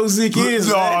don't even know who Zeke is.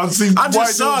 No, I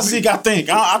just saw Zeke, I think.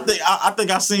 I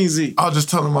think I seen Zeke. I was just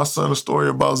telling my son a story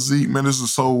about Zeke. Man, this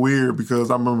is so weird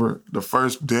because I remember the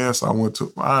first dance I went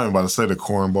to. I ain't about to say the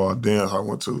cornball dance I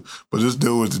went to, but this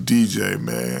dude was the DJ,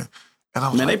 man. And I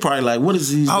was they probably like, what is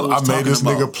he? I made this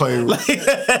nigga play.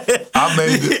 I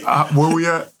made it. Where we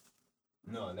at?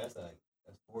 No, that's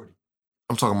 40.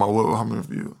 I'm talking about how many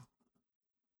views?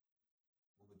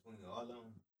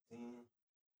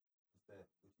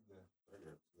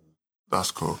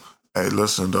 That's cool. Hey,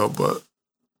 listen though, but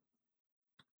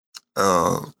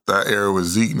that era with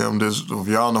Zeke and them, if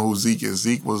y'all know who Zeke is,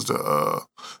 Zeke was the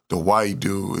white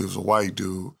dude. He was a white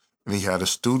dude, and he had a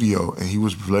studio, and he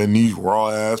was letting these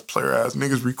raw-ass, player-ass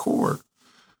niggas record.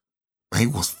 And he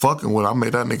was fucking with it. I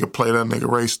made that nigga play that nigga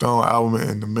Ray Stone album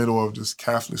in the middle of this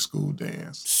Catholic school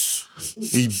dance.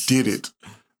 He did it.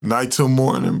 Night till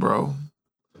morning, bro.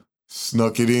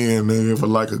 Snuck it in, nigga, for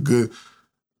like a good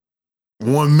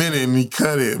 1 minute, and he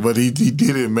cut it, but he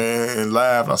did it, man, and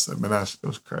laughed. I said, man, that shit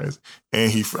was crazy.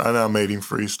 And I made him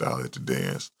freestyle at the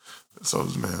dance. So,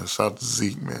 man, shout out to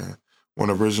Zeke, man. One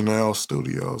of Original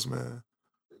Studios, man.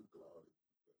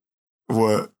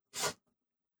 What?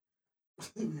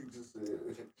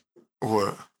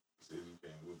 What?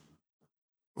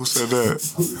 Who said that?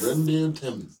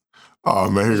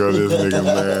 Oh, man, here go this nigga,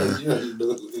 man.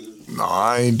 No,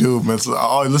 I ain't do, man.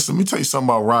 Oh, listen, let me tell you something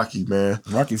about Rocky, man.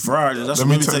 Rocky Friday. Let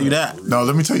me tell you that. No,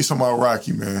 let me tell you something about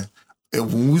Rocky, man.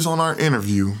 When we was on our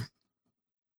interview,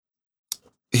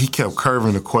 he kept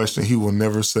curving the question. He will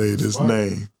never say his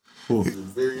name.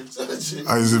 Very intelligent.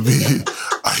 I used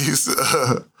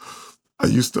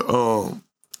to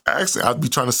actually, I'd be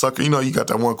trying to sucker. You know, you got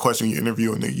that one question you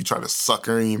interview, and then you try to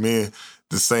sucker him in.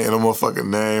 Just saying a motherfucking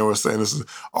name or saying this. I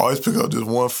always pick up this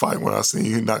one fight when I see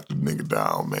he knocked the nigga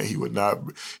down, man. He won't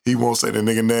say the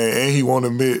nigga name, and he won't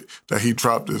admit that he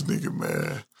dropped this nigga,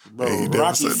 man. Bro,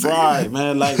 Rocky Fried,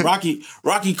 man. Like Rocky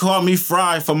called me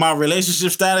fried for my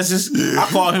relationship statuses. Yeah. I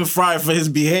call him fried for his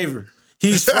behavior.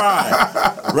 He's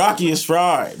fried. Rocky is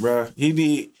fried, bro. He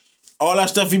be all that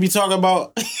stuff he be talking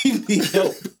about. He need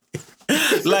help.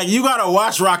 Like, you gotta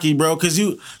watch Rocky, bro, because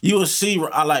you will see.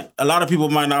 Like, a lot of people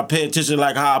might not pay attention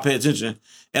like how I pay attention,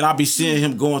 and I'll be seeing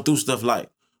him going through stuff like,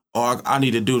 oh, I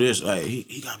need to do this. Like,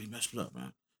 he got me messed up,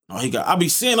 man. No, I'll be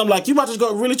seeing him like, you about to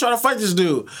go really try to fight this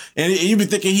dude, and you be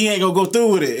thinking he ain't gonna go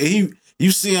through with it, and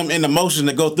you see him in the motion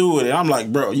to go through with it. I'm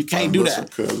like, bro, you can't do that.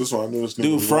 Cause this one I knew this nigga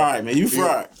dude fried, man. You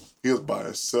fried. He was by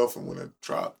himself, and when it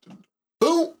dropped,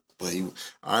 boom. But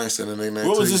I ain't saying the name.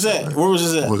 Where was this at? Where was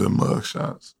this at? Was it Mug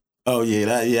Shots? Oh,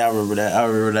 yeah, I remember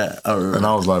that. And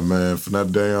I was like, man, from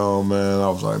that day on, man, I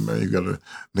was like, man, nigga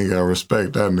gotta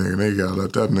respect that nigga. Nigga gotta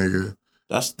let that nigga.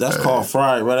 That's called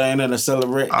fried, but ain't nothing to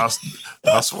celebrate.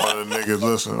 That's one of the niggas,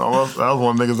 listen, that was one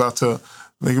of the niggas I tell,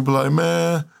 nigga be like,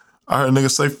 man, I heard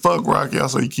niggas say, fuck Rocky. I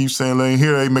said, you keep saying they ain't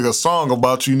here, they make a song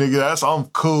about you, nigga. I'm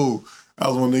cool. I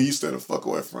was one nigga you stay the fuck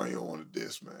away from. You don't want to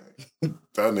diss, man.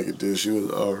 That nigga diss you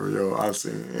was over, yo. I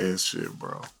seen his shit,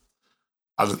 bro.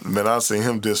 I seen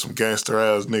him diss some gangster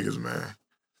ass niggas, man.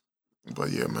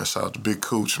 But yeah, man, shout out to Big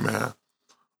Cooch, man.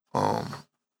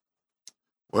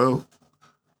 Well,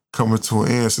 coming to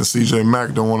an end since CJ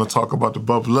Mack don't want to talk about the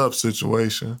bubble up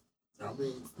situation. I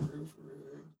mean, for real.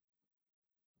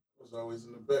 I was always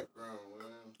in the background, man.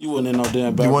 You wasn't in no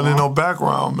damn background. You wasn't in no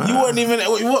background, man. You wasn't even.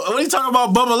 What are you talking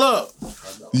about? Bubble up.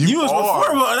 You was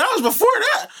before. That was before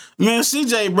that, man.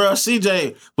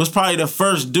 CJ was probably the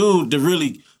first dude to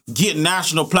really get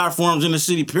national platforms in the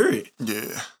city. Period.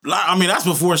 Yeah. I mean, that's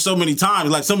before so many times.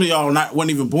 Like some of y'all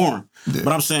wasn't even born. Yeah.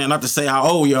 But I'm saying not to say how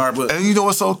old you are, but and you know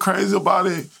what's so crazy about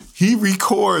it? He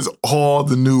records all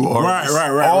the new artists.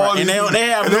 Right. And they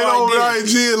have no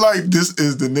idea. Like this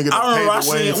is the nigga that paved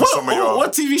the way for some of y'all.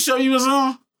 What TV show you was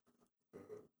on?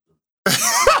 You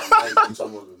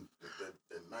talking about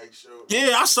the night show?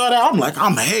 Yeah, I saw that. I'm like,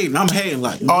 I'm hating.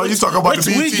 Like, oh, you talking about the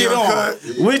BT Uncut?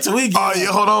 Wait till we get on.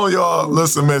 Yeah, hold on, y'all.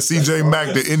 Listen, man, CJ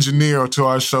Mack, the engineer to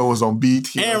our show, was on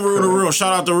BT. And Real to Real.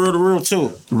 Shout out to Real to Real,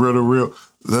 too. Real to Real.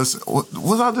 Listen,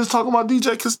 was I just talking about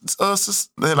DJ?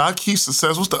 And I keep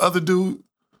success. What's the other dude?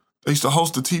 They used to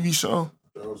host the TV show.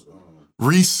 That was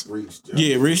Reese.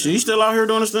 Yeah, Reese. He still out here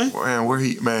doing this thing? Man, where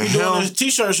he doing his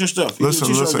t-shirts and stuff.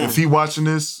 Listen. If he watching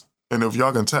this, and if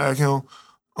y'all can tag him,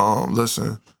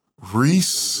 listen,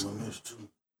 Reese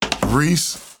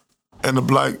and the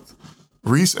black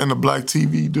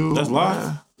TV dude. That's live.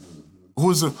 Man.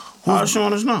 Who's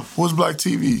showing us now? Who's Black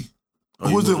TV?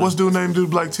 What's dude name? Dude,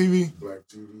 Black TV. Black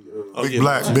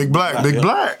TV. Big Black.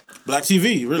 Black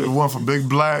TV, really. The one from Big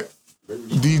Black,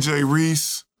 DJ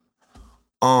Reese,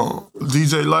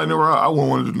 DJ Lightning Rod. I wouldn't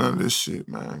want to do none of this shit,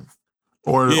 man.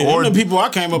 Or the people I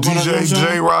came up DJ on.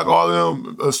 J Rock, all of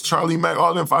them, Charlie Mack, all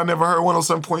of them. If I never heard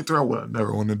 107.3, I would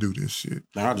never want to do this shit.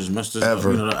 Man, I just messed this ever.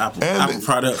 up. You know, the Apple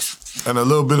products. And a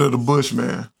little bit of the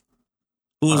Bushman.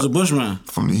 Who is the Bushman?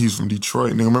 He's from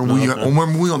Detroit. Nigga,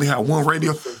 remember we only had one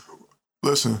radio.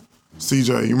 Listen,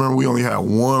 CJ, you remember we only had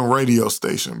one radio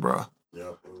station, bro.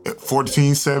 Yeah.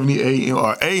 1470 AM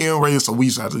or AM radio, so we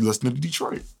used to have to listen to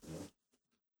Detroit.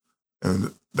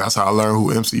 And that's how I learned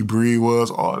who MC Breed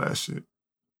was, all that shit.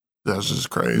 That's just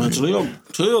crazy. Man,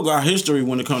 Toledo got history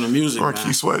when it comes to music, man.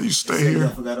 Keith Sweat, you stay here. I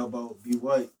forgot about B.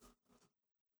 White.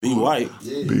 B. White?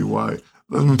 Yeah. B. White.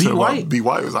 Let me tell you about B.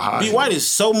 White was a high. B. White is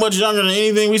so much younger than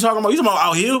anything we talking about. You talking about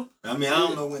Out Here? I mean, I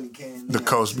don't know when he came. The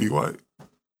Coast B. White.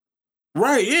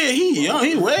 Right, yeah, he young.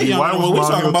 He way younger than what we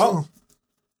talking about.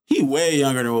 He way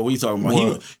younger than what we talking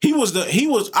about. He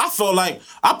was. I felt like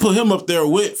I put him up there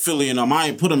with Philly and I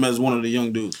ain't put him as one of the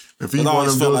young dudes. If he I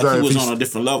always felt like he was on a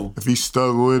different level. If he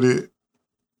stuck with it,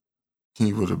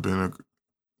 he would have been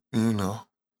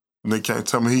they can't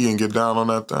tell me he didn't get down on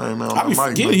that thing, man. I be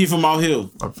forgetting he from Out Here.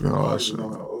 I feel all that shit. I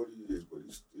don't know how old he is, but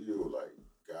he still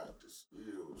got the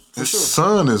skills. His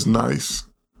son is nice.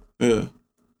 Yeah.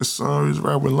 His son is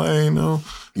rap with Lane, though.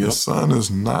 Yep. His son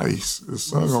is nice. His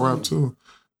son can rap too.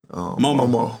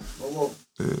 Momo.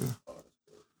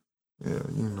 Yeah,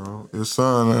 his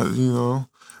son,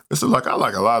 it's like I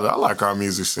like our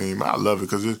music scene, man. I love it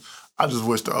because I just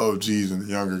wish the OGs and the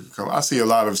younger could come. I see a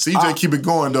lot of CJ keep it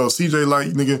going though. CJ like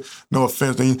nigga, no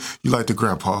offense, you like the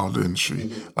grandpa of the industry.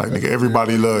 Like nigga,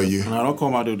 everybody love you. No, don't call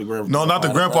my dude the grandpa. No, not the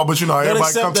grandpa, but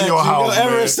everybody come to your house. Don't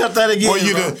ever accept that again. Well,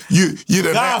 you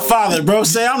the Godfather, bro.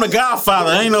 Say I'm the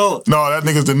Godfather. Ain't no. No, that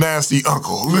nigga's the nasty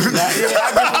uncle.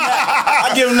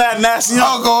 I give him that nasty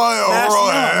uncle.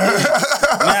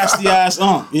 Nasty ass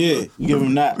uncle. Yeah, you give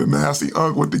him that. The nasty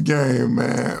uncle with the game,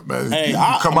 man. Hey,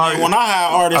 when I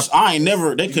had artists,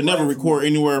 they could never record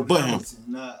anywhere but him.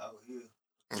 Not Out Here.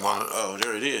 Oh,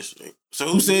 there it is. So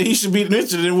who said he should be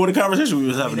mentioned in what the conversation we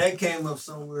was having? That came up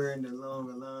somewhere in the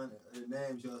longer line of the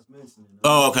names y'all was mentioning.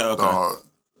 Oh, okay.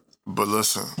 But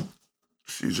listen,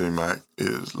 CJ Mack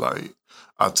is like,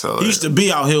 I tell he used to be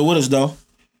out here with us though.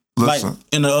 Listen. Like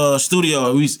in the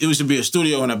studio, it used to be a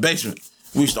studio in the basement.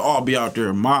 We used to all be out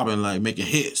there mobbing, like making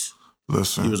hits.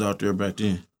 Listen. He was out there back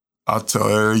then. I tell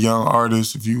every young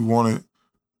artist, if you want it,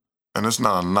 and it's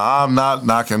not, I'm not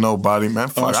knocking nobody, man.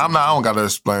 Fuck, I don't gotta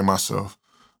explain myself.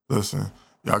 Listen,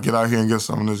 y'all get out here and get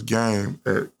some of this game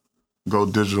at Go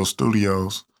Digital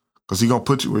Studios, because he gonna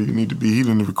put you where you need to be. He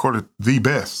done recorded the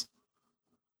best.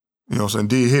 You know what I'm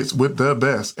saying? Did hits with the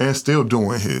best and still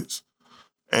doing hits.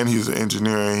 And he's an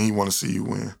engineer and he wanna see you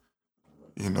win.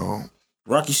 You know.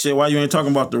 Rocky said, why you ain't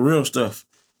talking about the real stuff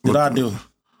that I do?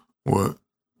 What?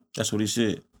 That's what he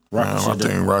said. Man, I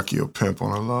think Rocky a pimp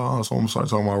on the law, so I'm starting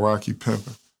talking about Rocky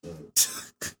pimping.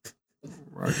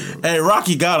 Hey,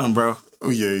 Rocky got him, bro. Oh,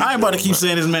 yeah. I ain't about to keep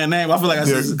saying this man's name. I feel like I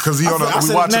said because we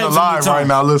watching it live right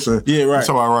now. Listen. Yeah, right.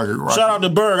 Rocket. Shout out to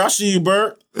Berg. I see you,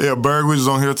 Berg. Yeah, Berg, we just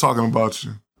on here talking about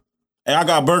you. Hey, I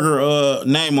got Berger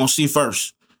name on C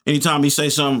first. Anytime he say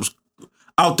something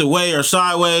out the way or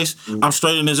sideways, I'm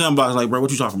straight in his inbox like, bro,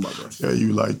 what you talking about, bro? Yeah,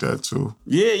 you like that too.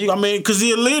 Yeah, because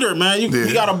he a leader, man.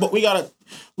 We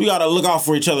gotta look out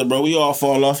for each other, bro. We all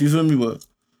fall off. You feel me? But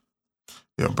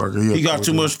yeah, Berger, he got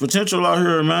too much potential out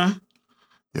here, man.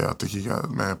 Yeah, I think he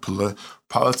got, man,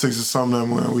 politics is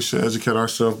something that we should educate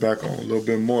ourselves back on a little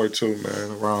bit more too,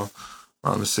 man, around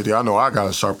the city. I know I got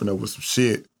to sharpen up with some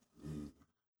shit.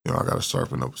 I got to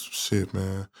sharpen up with some shit,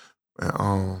 man.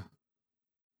 And,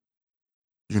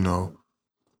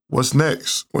 what's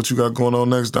next? What you got going on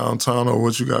next downtown, or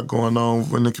what you got going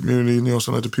on in the community,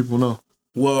 so let the people know?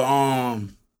 Well,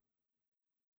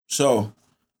 so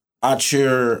I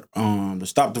chair the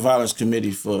Stop the Violence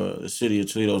Committee for the City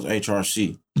of Toledo's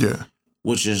HRC. Yeah.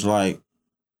 Which is like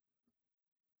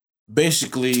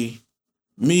basically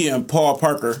me and Paul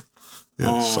Parker.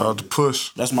 Yeah, shout out to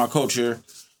Push. That's my co-chair.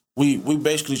 We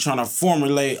basically trying to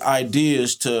formulate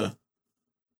ideas to,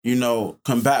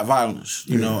 combat violence,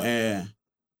 you know, and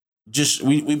just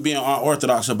we being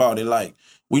unorthodox about it. Like,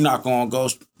 we not gonna go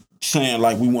saying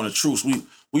like we want a truce.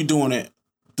 We doing it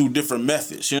through different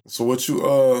methods. So what you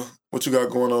got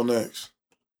going on next?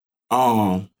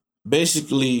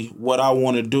 Basically what I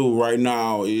want to do right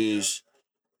now is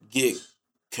get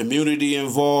community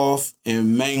involved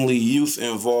and mainly youth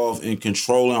involved in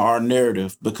controlling our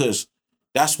narrative, because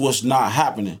that's what's not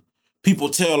happening. People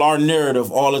tell our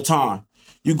narrative all the time.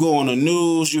 You go on the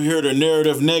news, you hear the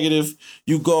narrative negative.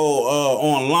 You go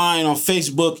online on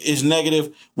Facebook, it's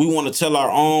negative. We want to tell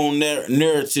our own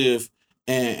narrative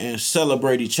and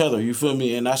celebrate each other. You feel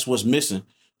me? And that's what's missing.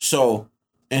 So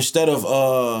instead of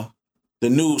the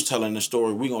news telling the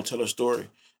story, we're going to tell a story.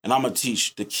 And I'm going to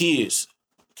teach the kids,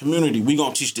 community, we're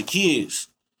going to teach the kids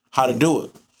how to do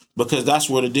it. Because that's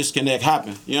where the disconnect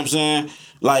happened. You know what I'm saying?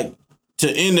 Like, to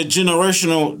end the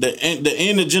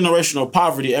generational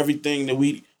poverty, everything that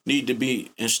we need to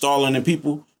be installing in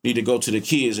people need to go to the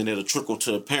kids, and it'll trickle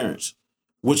to the parents,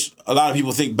 which a lot of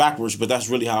people think backwards, but that's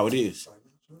really how it is.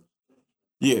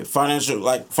 Yeah, financial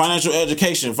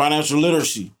education, financial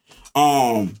literacy,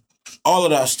 all of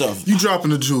that stuff. You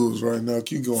dropping the jewels right now.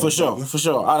 Keep going. For sure.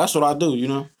 That's what I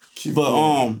do, Keep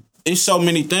going. It's so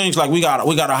many things. Like, we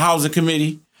got a housing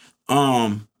committee,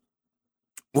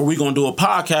 where we gonna do a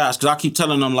podcast, because I keep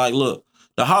telling them, like, look,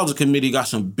 the housing committee got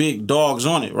some big dogs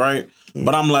on it, right? Mm-hmm.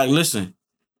 But I'm like, listen,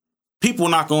 people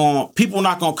not gonna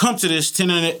come to this 10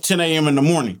 a.m. in the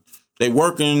morning. They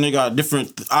working, they got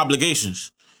different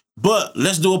obligations. But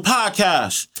let's do a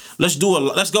podcast. Let's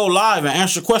go live and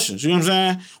answer questions. You know what I'm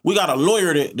saying? We got a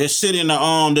lawyer that sit in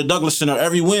the Douglas Center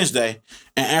every Wednesday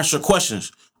and answer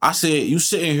questions. I said, you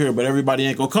sitting here, but everybody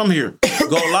ain't gonna come here.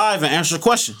 Go live and answer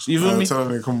questions. You feel me? Tell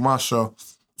them to come to my show.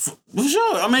 For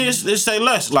sure. I mean, it's say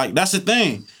less. Like, that's the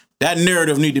thing. That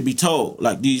narrative need to be told.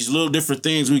 Like, these little different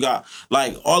things we got.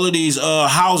 Like, all of these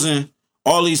housing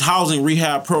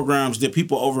rehab programs that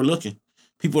people overlooking.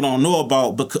 People don't know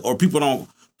about, or people don't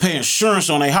pay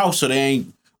insurance on their house, so they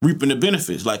ain't reaping the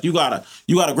benefits. Like, you got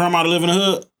a grandma to live in the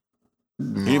hood?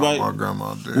 Anybody? No, my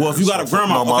grandma did. Well, if you got a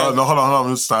grandma, no, hold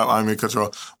on, stop. I mean, cut you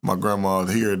off. My grandma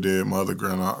here did. My other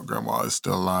grandma is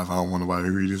still alive. I don't want nobody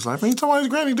to read his life. Ain't talking about his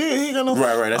granny dead. He ain't got no.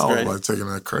 Right. That's great. I don't like taking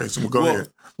that crazy. Well, go ahead.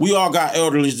 We all got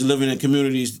elderlies living in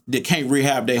communities that can't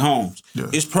rehab their homes. Yeah.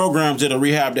 It's programs that'll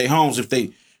rehab their homes if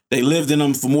they lived in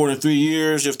them for more than 3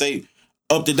 years. If they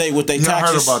up to date with their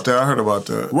taxes. I heard about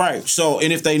that. Right. So,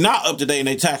 and if they not up to date in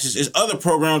their taxes, it's other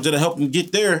programs that'll help them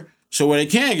get there so where they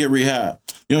can get rehab.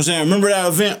 You know what I'm saying? Remember that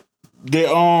event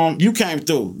that you came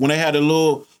through when they had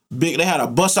they had a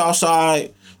bus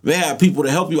outside. They had people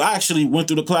to help you. I actually went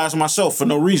through the class myself for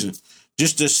no reason,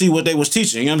 just to see what they was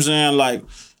teaching. You know what I'm saying? Like,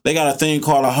 they got a thing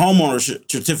called a homeowner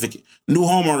certificate, new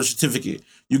homeowner certificate.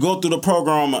 You go through the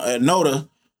program at NOTA,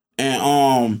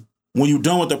 and when you're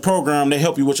done with the program, they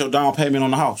help you with your down payment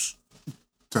on the house.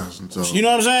 You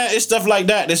know what I'm saying? It's stuff like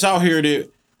that that's out here that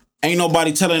ain't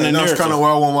nobody telling the narrative. That's kind of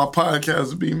where I want my podcast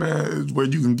to be, man, is where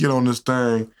you can get on this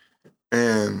thing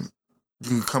and you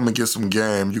can come and get some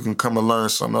game. You can come and learn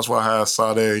something. That's why I had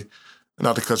Sade,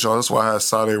 not to cut you off, that's why I had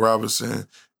Sade Robinson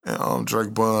and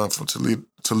Drake Bunn from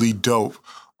Toledo Dope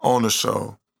on the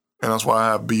show. And that's why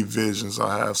I have B Visions,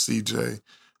 I have CJ.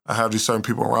 I have these certain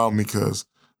people around me because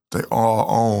they all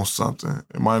own something.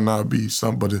 It might not be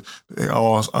something, but they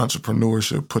all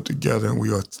entrepreneurship put together,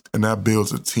 and that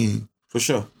builds a team. For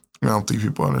sure. I don't think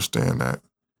people understand that.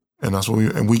 And that's what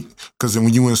because then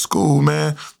when you in school,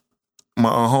 man, my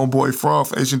homeboy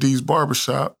Froth, H&D's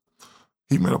Barbershop,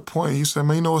 he made a point. He said,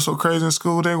 man, you know what's so crazy in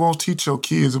school? They won't teach your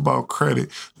kids about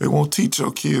credit. They won't teach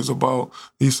your kids about,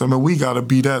 he said, man, we got to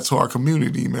be that to our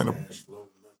community, man.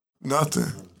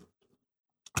 Nothing.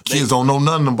 Kids don't know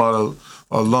nothing about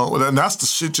a loan. And that's the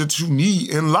shit that you need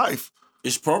in life.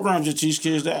 It's programs that teach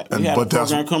kids that. We had a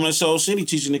program coming to Soul City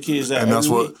teaching the kids that. And that's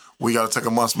what we got to take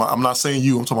a month. I'm not saying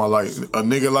you. I'm talking about like a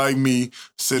nigga like me,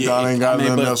 sit down, ain't got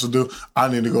nothing else to do. I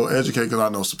need to go educate because I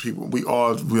know some people.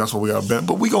 That's what we got bent.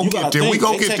 But we going to get there. We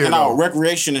going to get there. Out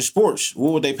recreation and sports.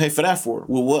 What would they pay for that for?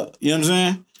 With what? You know what I'm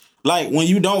saying? Like when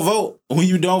you don't vote,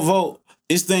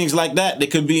 it's things like that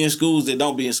could be in schools that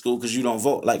don't be in school because you don't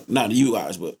vote. Like, not you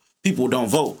guys, but people don't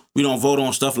vote. We don't vote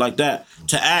on stuff like that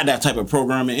to add that type of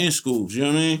programming in schools. You know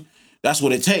what I mean? That's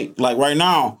what it takes. Like right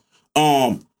now,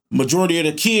 majority of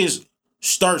the kids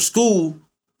start school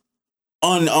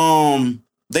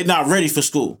they're not ready for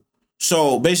school.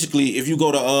 So basically, if you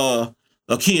go to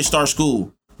a kid start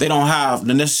school, they don't have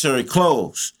the necessary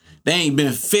clothes. They ain't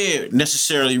been fed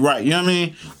necessarily right. You know what I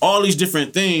mean? All these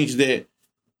different things that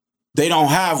they don't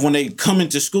have when they come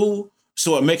into school,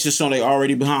 so it makes it so they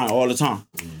already behind all the time.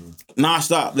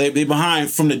 Nonstop. They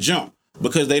behind from the jump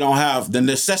because they don't have the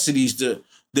necessities to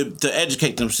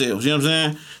educate themselves. You know what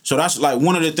I'm saying? So that's like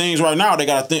one of the things right now. They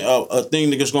got a thing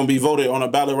that's going to be voted on a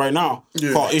ballot right now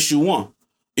called Issue 1.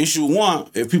 Issue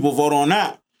 1, if people vote on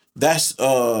that, that's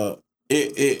it'll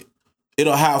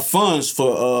have funds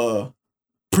for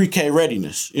pre-K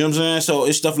readiness. You know what I'm saying? So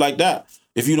it's stuff like that.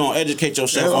 If you don't educate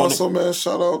yourself. And also, man,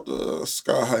 shout out to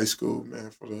Sky High School, man,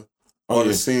 for all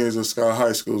the seniors of Sky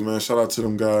High Schools, man. Shout out to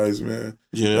them guys, man.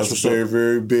 Yeah, that's very,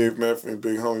 very big, man, for a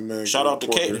big homie, man. Shout out to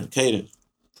Caden.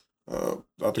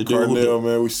 Dr. Cardinal,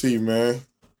 man, we see, man.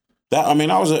 I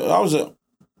was a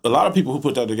lot of people who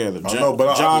put that together.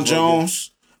 John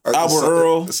Jones, Albert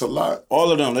Earl. It's a lot.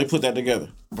 All of them, they put that together.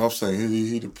 But I'm saying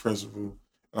he the principal.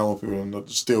 I want people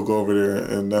to still go over there,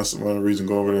 and that's one of the reasons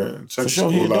go over there and check the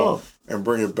school out and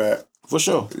bring it back. For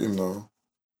sure. You know.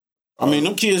 I mean,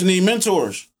 them kids need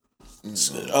mentors.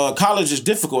 College is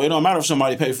difficult. It don't matter if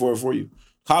somebody pay for it for you.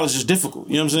 College is difficult.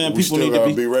 You know what I'm saying? People need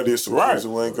to be ready. It's right.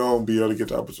 We ain't gonna be able to get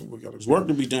the opportunity. There's work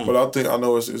to be done. But I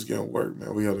know it's getting work,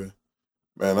 man. We gotta,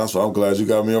 man. That's why I'm glad you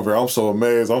got me over here. I'm so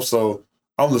amazed.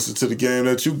 I'm listening to the game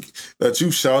that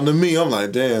you shouting to me. I'm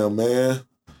like, damn, man.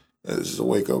 This is a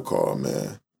wake up call,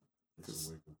 man.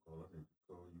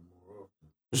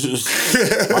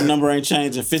 My number ain't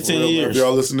changed in 15 years. If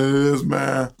y'all listening to this,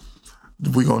 man,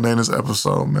 we gonna name this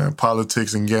episode, man,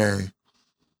 Politics and Game.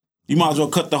 You might as well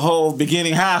cut the whole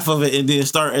beginning half of it and then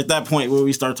start at that point where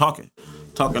we start talking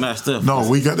that stuff. No,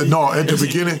 we got at the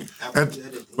beginning.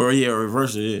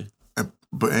 Reverse it, yeah.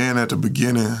 And at the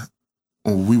beginning,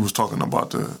 when we was talking about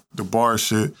the bar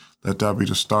shit, let that be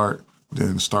the start.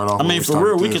 Then start off. I mean, for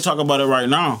real, we can talk about it right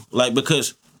now, like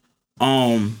because,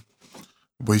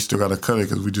 But you still gotta cut it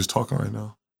because we just talking right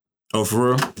now. Oh,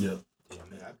 for real? Yeah.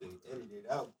 Man, I think edit it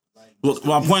out. Well,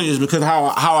 my point is because how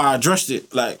I addressed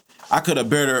it, like I could have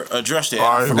better addressed it.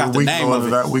 All right, I forgot the name of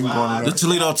it. We can go into that. The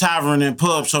Toledo Tavern and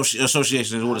Pub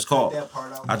Association is what it's called.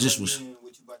 I just was.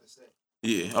 What you about to say?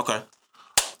 Yeah. Okay.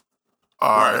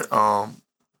 All right.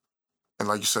 And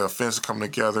like you said, offense coming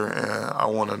together, and I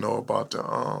want to know about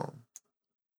the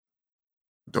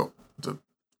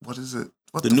what is it?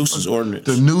 The nuisance ordinance.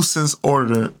 The nuisance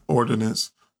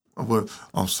ordinance.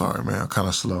 I'm sorry, man. I'm kind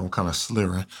of slow. I'm kind of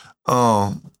slurring.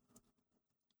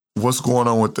 What's going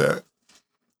on with that?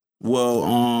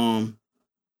 Well,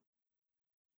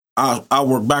 I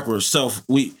work backwards. So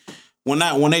when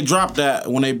they dropped that,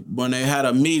 when they had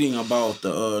a meeting about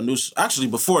the nuisance. Actually,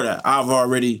 before that, I've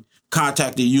already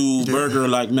contacted you, Burger.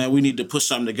 Like, man, we need to put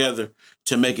something together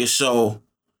to make it so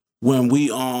when we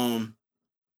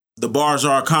the bars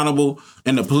are accountable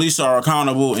and the police are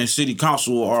accountable and city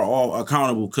council are all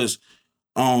accountable because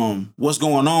what's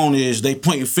going on is they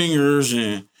pointing fingers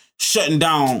and shutting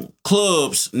down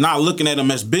clubs, not looking at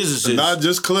them as businesses. And not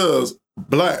just clubs,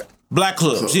 black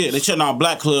clubs. Yeah, they shutting down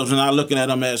black clubs and not looking at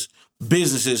them as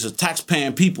businesses, as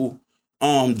tax-paying people,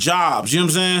 jobs. You know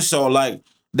what I'm saying? So like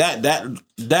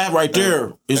that right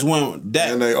there is when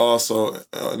that. And they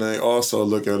also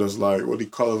look at us like, what do you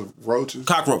call it, roaches?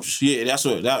 Cockroaches. Yeah, that's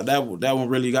what that one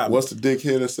really got me. What's the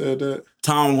dickhead that said that?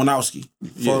 Tom Wanowski.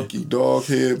 Funky dog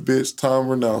head bitch, Tom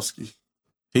Wanowski.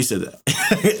 He said that.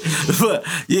 But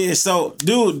yeah, so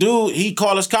dude, he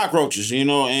called us cockroaches, you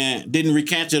know, and didn't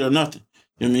recant it or nothing.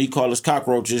 You know what I mean? He called us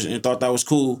cockroaches and thought that was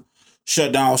cool.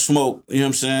 Shut down smoke, you know what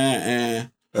I'm saying?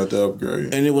 And at the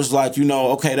upgrade. And it was like, you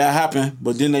know, okay, that happened,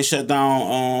 but then they shut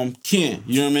down Ken,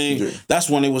 you know what I mean? Yeah. That's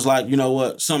when it was like, you know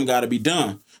what, something got to be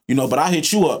done. You know, but I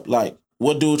hit you up, like,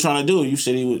 what dude trying to do? You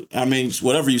said he would. I mean,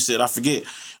 whatever you said, I forget.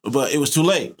 But it was too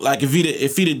late. Like if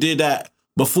he'd did that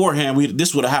beforehand,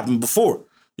 this would have happened before.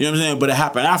 You know what I'm saying? But it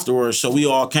happened afterwards. So we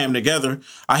all came together.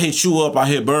 I hit you up. I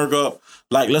hit Berg up.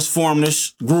 Like, let's form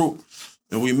this group.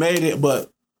 And we made it. But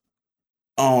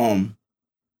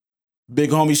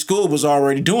Big Homie School was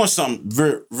already doing something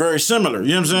very, very similar. You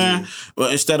know what I'm saying? Mm-hmm.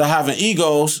 But instead of having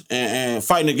egos and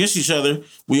fighting against each other,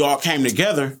 we all came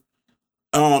together.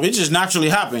 It just naturally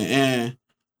happened. And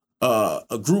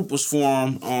a group was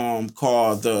formed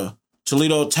called the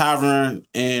Toledo Tavern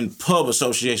and Pub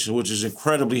Association, which is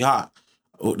incredibly hot.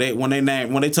 When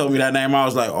they told me that name, I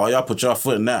was like, "Oh, y'all put y'all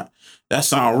foot in that. That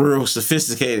sounds real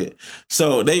sophisticated."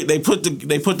 So we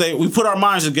put our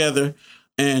minds together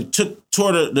and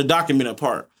tore the document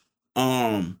apart.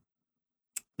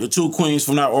 The two queens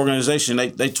from that organization,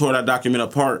 they tore that document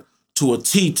apart to a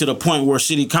T, to the point where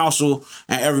city council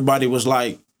and everybody was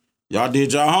like, "Y'all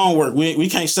did y'all homework. We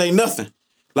can't say nothing."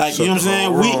 Like, you know what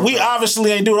I'm saying? We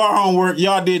obviously ain't do our homework.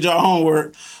 Y'all did y'all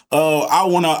homework. I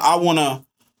wanna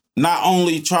not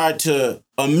only try to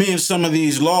amend some of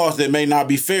these laws that may not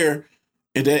be fair,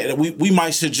 and that we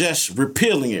might suggest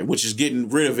repealing it, which is getting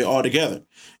rid of it altogether.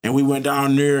 And we went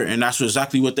down there, and that's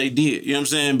exactly what they did. You know what I'm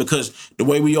saying? Because the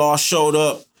way we all showed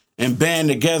up and band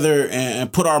together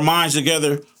and put our minds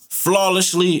together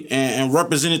flawlessly and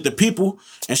represented the people.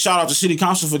 And shout out to City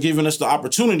Council for giving us the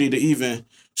opportunity to even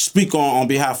speak on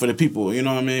behalf of the people. You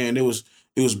know what I mean? It was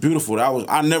beautiful.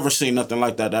 I never seen nothing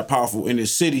like that powerful in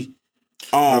this city.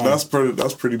 That's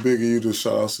pretty big of you to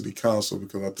shout out City Council,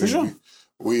 because I think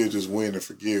we just win and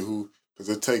forget who, because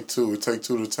it take two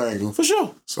to tango. For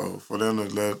sure. So for them to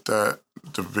let that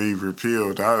to be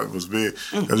repealed, that was big.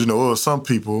 Because, it was some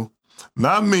people,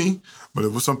 not me, but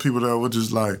it was some people that were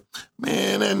just like,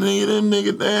 "Man, that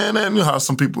nigga, that how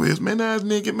some people is, man, that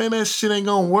nigga, man, that shit ain't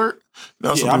gonna work."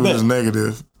 Some people just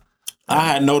negative. I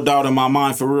had no doubt in my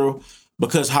mind, for real,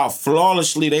 because how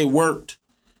flawlessly they worked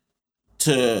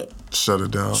to shut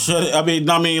it down. I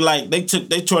mean, like they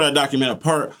tore that document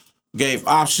apart, gave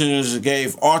options,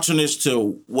 gave alternates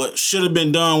to what should have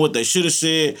been done, what they should have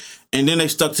said, and then they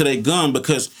stuck to their gun,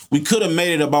 because we could have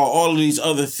made it about all of these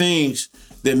other things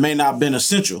that may not have been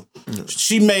essential. Yeah.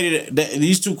 She made it.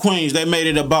 These two queens, they made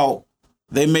it about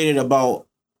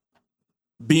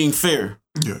being fair.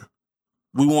 Yeah,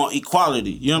 we want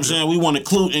equality. You know what I'm saying? We want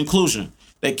inclusion.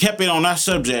 They kept it on that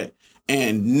subject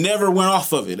and never went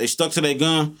off of it. They stuck to their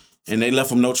gun, and they left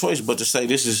them no choice but to say,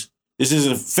 this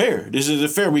isn't fair. This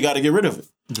isn't fair. We got to get rid of it.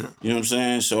 Yeah. You know what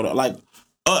I'm saying? So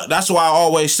that's why I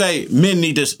always say men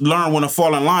need to learn when to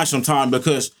fall in line sometime,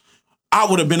 because I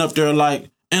would have been up there like,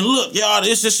 and look, y'all,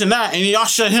 this and that, and y'all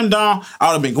shut him down. I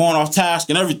would have been going off task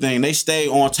and everything. They stayed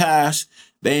on task.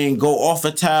 They ain't go off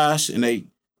a task, and they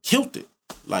killed it,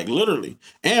 like literally.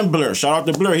 And Blur, shout out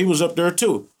to Blur, he was up there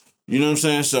too. You know what I'm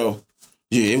saying? So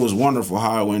yeah, it was wonderful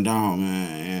how it went down,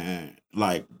 man. And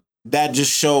like that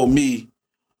just showed me.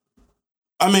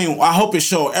 I mean, I hope it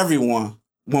showed everyone,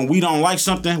 when we don't like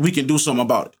something, we can do something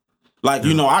about it. Like,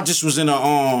 I just was in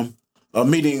a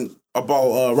meeting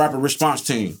about rapid response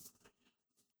team.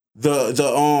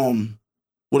 The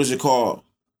what is it called?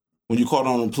 When you call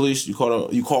on the police, you call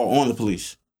on the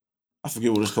police. I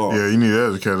forget what it's called. Yeah, you need to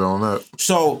educate on that.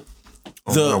 So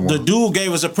the dude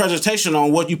gave us a presentation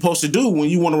on what you're supposed to do when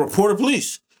you want to report the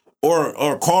police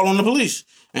or call on the police.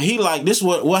 And he like, this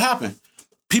what happened.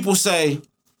 People say,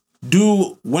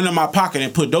 dude went in my pocket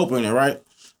and put dope in it, right?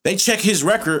 They check his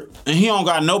record, and he don't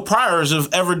got no priors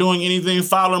of ever doing anything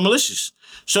foul or malicious.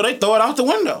 So they throw it out the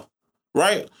window,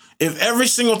 right? If every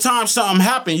single time something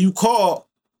happened, you call,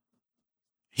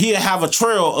 he'd have a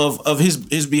trail of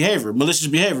his behavior, malicious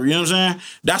behavior. You know what I'm saying?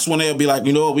 That's when they'll be like,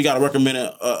 we got to recommend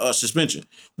a suspension.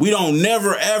 We don't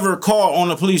never, ever call on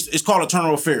the police. It's called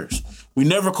internal affairs. We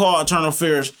never call internal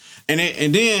affairs. And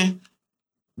then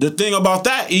the thing about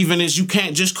that even is you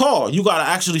can't just call. You got to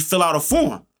actually fill out a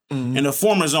form. Mm-hmm. And the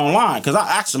form is online. Because I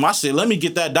asked him, I said, let me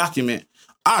get that document.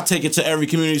 I'll take it to every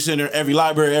community center, every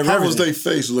library, every How was their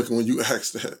face looking when you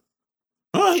asked that?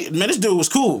 Man, this dude was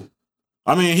cool.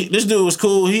 I mean, this dude was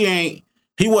cool. He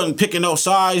wasn't picking no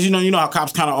sides. You know how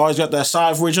cops kind of always got that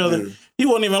side for each other. Yeah. He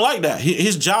wasn't even like that.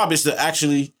 His job is to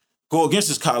actually go against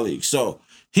his colleagues. So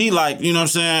he like, you know what I'm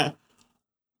saying?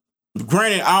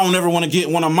 Granted, I don't ever want to get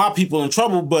one of my people in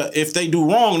trouble, but if they do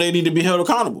wrong, they need to be held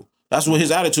accountable. That's what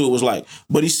his attitude was like.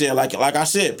 But he said, like I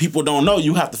said, people don't know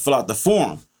you have to fill out the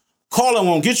form. Calling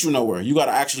won't get you nowhere. You got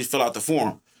to actually fill out the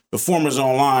form. The form is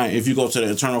online if you go to the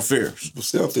internal affairs. But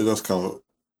see, I think that's kind of,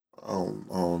 I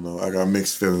don't know. I got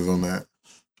mixed feelings on that.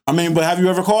 I mean, but have you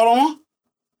ever called on one?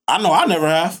 I know I never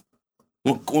have.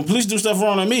 When police do stuff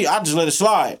wrong to me, I just let it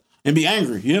slide. and be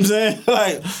angry. You know what I'm saying?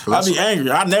 Like, I'd be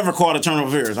angry. I never called internal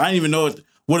affairs. I didn't even know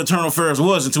what internal affairs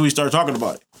was until we started talking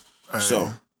about it. Hey.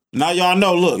 So now y'all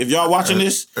know, look, if y'all watching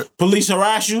this, police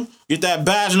harass you, get that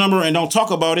badge number and don't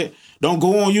talk about it. Don't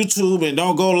go on YouTube and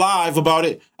don't go live about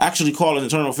it. Actually call it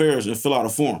internal affairs and fill out a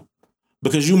form.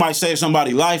 Because you might save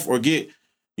somebody's life or get,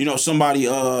 somebody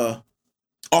off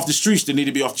the streets that need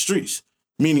to be off the streets.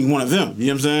 Meaning one of them. You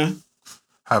know what I'm saying?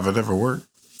 Have it ever worked?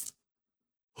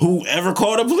 Whoever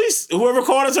called the police, whoever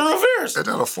called internal affairs. Is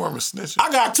that a form of snitching?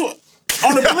 I got to it.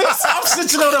 On the police? I'm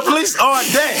snitching on the police all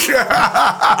day.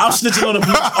 I'm snitching on the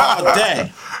police all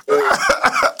day.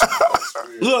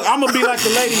 Look, I'm going to be like the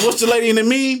lady. What's the lady in the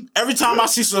meme? Every time I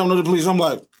see something on the police, I'm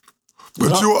like.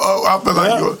 But you were up. I feel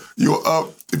like you were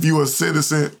up. If you were a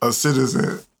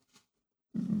citizen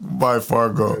by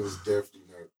Fargo. That was definitely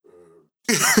not.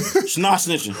 It's not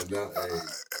snitching.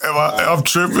 I'm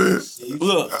tripping.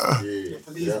 Look.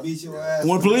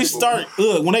 When police start,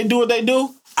 when they do what they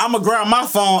do, I'm going to grab my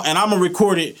phone and I'm going to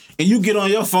record it and you get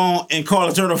on your phone and call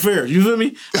internal affairs. You feel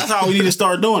me? That's how we need to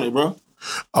start doing it, bro.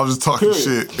 I was just talking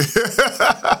shit.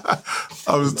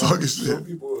 I was talking shit. Some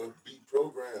people be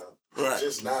programmed. Right.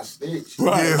 Just not snitch.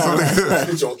 Right. Yeah, so they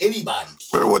snitch on anybody.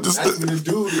 Remember what the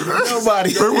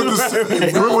nobody.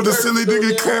 Remember what the silly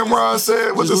nigga Cameron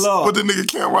said? What the nigga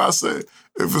Cameron said?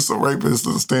 If it's a rapist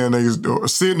to stand next door.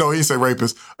 No, he said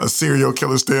rapist. A serial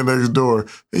killer stand next door.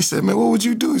 He said, man, what would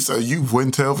you do? He said, you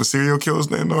wouldn't tell if a serial killer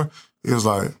stand door? He was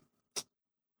like,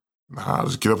 nah, I'll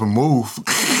just get up and move.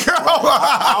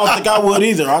 I don't think I would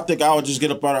either. I think I would just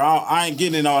get up out of I ain't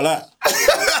getting in all that.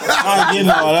 I ain't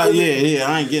getting all that. Yeah,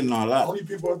 I ain't getting all that. Only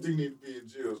people I think need to be in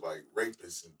jail is like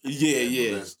rapists and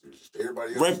molesters.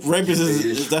 Everybody else rapists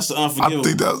is that's unforgivable. I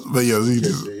think that's, but yeah,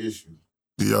 that's the issue.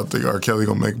 Do y'all think R. Kelly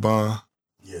gonna make bond?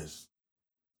 Yes.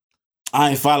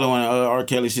 I ain't following R.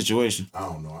 Kelly's situation. I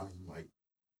don't know. I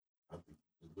think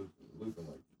it's looking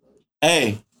like.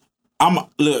 Hey, I'm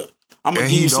gonna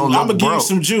give you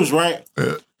some juice, right?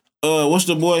 Yeah. What's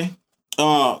the boy?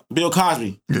 Bill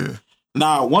Cosby. Yeah.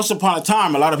 Now, once upon a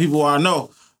time, a lot of people I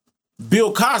know,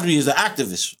 Bill Cosby is an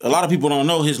activist. A lot of people don't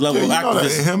know his level of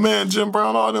activism. Him and Jim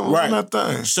Brown, all them was in that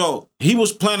thing. So he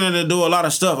was planning to do a lot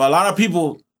of stuff. A lot of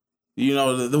people,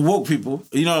 the woke people,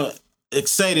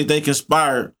 say that they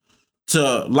conspired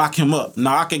to lock him up.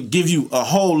 Now, I can give you a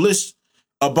whole list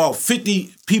about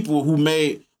 50 people who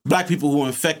made black people who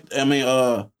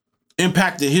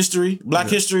impacted history, black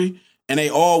history, and they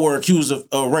all were accused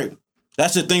of rape.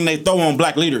 That's the thing they throw on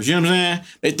black leaders. You know what I'm saying?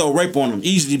 They throw rape on them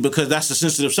easily because that's a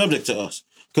sensitive subject to us.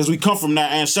 Because we come from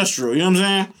that ancestral. You know what I'm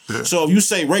saying? Yeah. So if you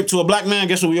say rape to a black man,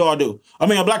 guess what we all do? I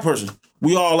mean, a black person.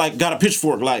 We all got a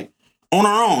pitchfork on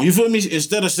our own. You feel me?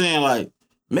 Instead of saying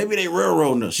maybe they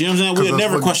railroading us. You know what I'm saying? We'll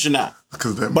never question that.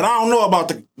 But I don't know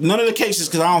about none of the cases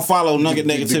because I don't follow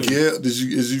negativity.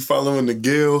 Is you following the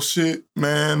Gail shit,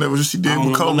 man? That was what she did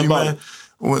with Kobe, man.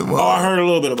 I heard a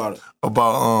little bit about it.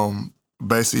 About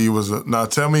basically, now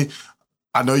tell me,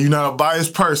 I know you're not a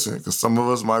biased person, because some of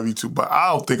us might be too, but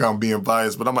I don't think I'm being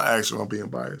biased, but I'm going to ask you if I'm being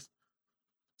biased.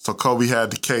 So Kobe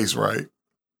had the case, right?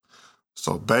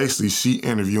 So basically, she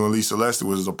interviewing Lisa Leslie,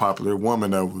 which is a popular woman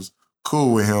that was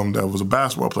cool with him, that was a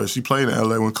basketball player. She played in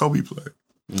L.A. when Kobe played.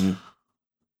 Mm-hmm.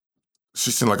 She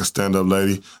seemed like a stand-up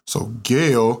lady. So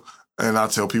Gail, and I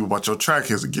tell people about your track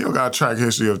history. Gail got a track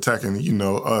history of attacking,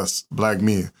 us, black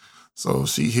men. So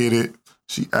she hit it.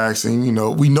 She asking,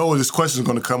 we know this question is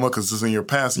going to come up because it's in your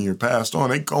past and you're passed on.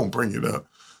 They going to bring it up.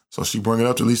 So she bring it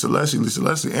up to Lisa Leslie. Lisa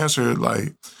Leslie answered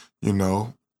I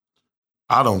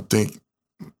don't think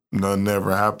nothing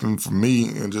ever happened for me.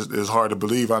 And just it's hard to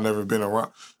believe I've never been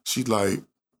around. She she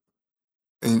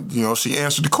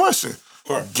answered the question.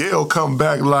 Right. Gail come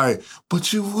back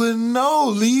but you wouldn't know,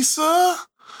 Lisa.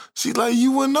 She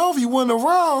you wouldn't know if you weren't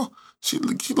around. She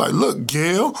look,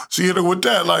 Gail. She hit her with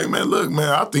that.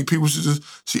 I think people should just,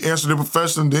 she answered it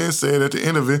professionally, then said at the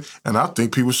end of it, and I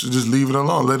think people should just leave it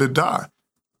alone, let it die.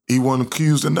 He wasn't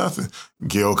accused of nothing.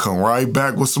 Gail come right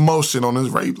back with some more shit on his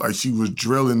rape, she was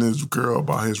drilling this girl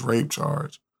about his rape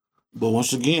charge. But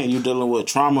once again, you're dealing with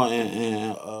trauma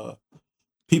and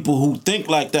people who think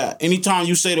like that. Anytime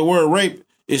you say the word rape,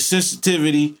 it's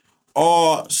sensitivity,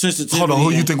 all sensitivity. Hold on,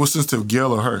 who you think was sensitive,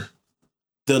 Gail or her?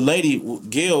 The lady,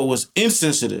 Gail, was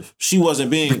insensitive. She wasn't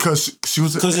being... Because she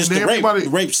was... Because it's the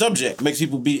rape subject makes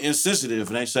people be insensitive,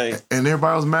 and they say... And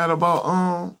everybody was mad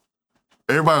about...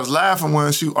 Everybody was laughing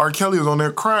when R. Kelly was on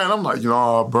there crying. I'm like,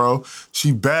 bro,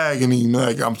 she bagging him.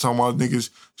 I'm talking about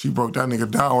niggas, she broke that nigga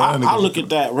down. I look at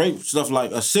that rape stuff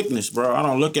like a sickness, bro. I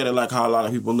don't look at it like how a lot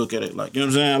of people look at it. You know what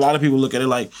I'm saying? A lot of people look at it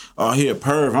like, oh, he a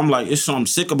perv. I'm like, it's something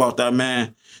sick about that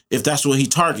man if that's what he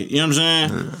target. You know what I'm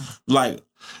saying? Yeah.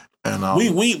 And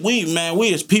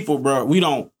we as people, bro, we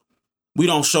don't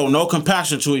show no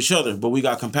compassion to each other, but we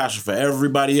got compassion for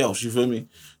everybody else. You feel me?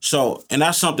 So, and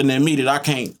that's something in me that I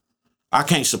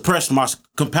can't suppress my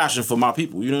compassion for my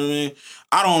people. You know what I mean?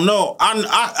 I don't know.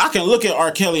 I can look at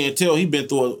R. Kelly and tell he been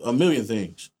through a million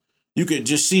things. You could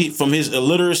just see from his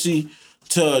illiteracy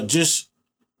to just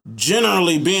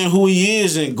generally being who he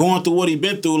is and going through what he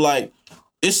been through. Like,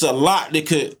 it's a lot that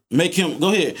could make him,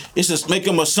 go ahead, it's just make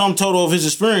him a sum total of his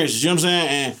experiences, you know what I'm saying?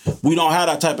 And we don't have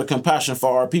that type of compassion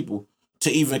for our people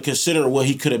to even consider what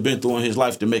he could have been through in his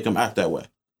life to make him act that way.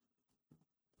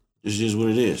 It's just what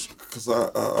it is. Because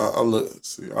I look at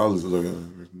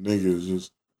niggas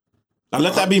just. Now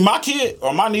let that be my kid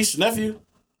or my niece, nephew.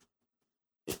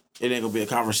 It ain't gonna be a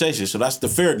conversation. So that's the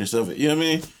fairness of it. You know what I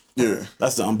mean? Yeah.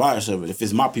 That's the unbiased of it. If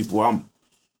it's my people, Man,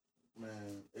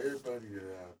 everybody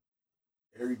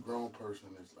every grown person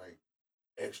is like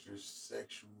extra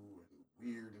sexual and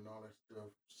weird and all that stuff.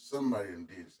 Somebody done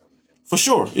did something to them. For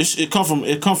sure. It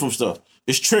come from stuff.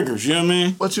 It's triggers, you know what I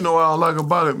mean? But you know what I don't like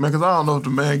about it, man, because I don't know if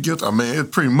the man guilty. I mean,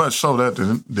 it pretty much show that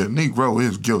the Negro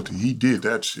is guilty. He did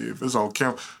that shit. If it's on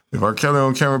camera, if R. Kelly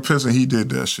on camera pissing, he did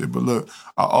that shit. But look,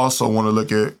 I also want to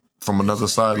look at from another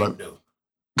side, like,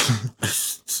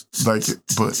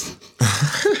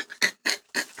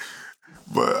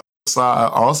 but I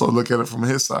also look at it from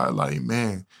his side, like,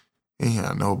 man, he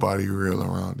had nobody real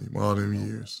around him all them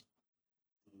years.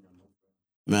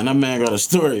 Man, that man got a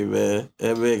story, man.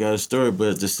 That man got a story, but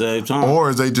at the same time. Or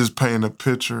is they just painting a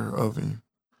picture of him?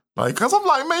 Like, because I'm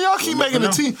like, man, y'all keep making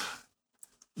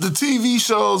the TV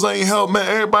shows ain't helped, man.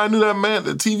 Everybody knew that man.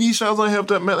 The TV shows ain't helped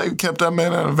that man. They kept that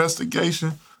man out of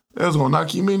investigation. They was going to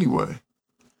knock him anyway.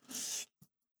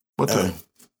 It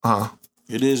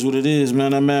is what it is,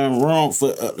 man. That man wrong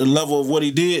for the level of what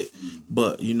he did.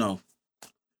 But, you know,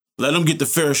 let him get the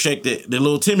fair shake that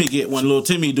little Timmy get when little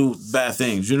Timmy do bad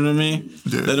things. You know what I mean?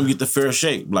 Yeah. Let him get the fair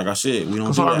shake. Like I said, we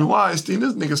don't do that. Weinstein,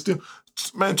 this nigga still,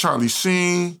 man, Charlie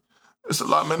Sheen. It's a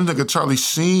lot, man. This nigga Charlie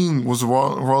Sheen was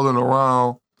rolling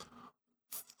around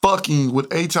fucking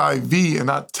with HIV and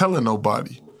not telling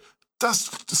nobody.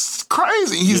 That's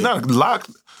crazy. He's not locked.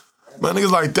 Man,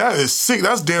 niggas like that is sick.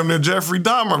 That's damn near Jeffrey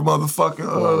Dahmer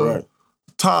motherfucking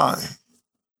time.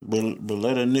 But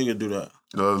let a nigga do that.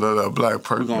 Let a black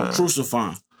person. We're gonna crucify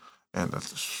him. And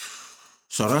that's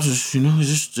so that's just, you know,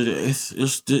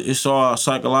 it's all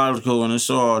psychological and it's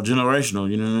all generational.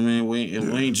 You know what I mean? We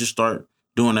ain't just start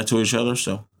doing that to each other.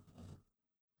 So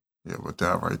yeah, but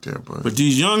that right there, but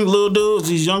these young little dudes,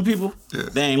 these young people,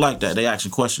 they ain't like that. They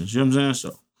asking questions. You know what I'm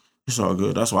saying? So it's all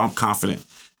good. That's why I'm confident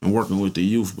in working with the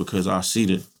youth because I see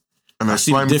the. And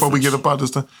explain before we get up out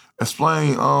this thing.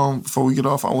 Explain before we get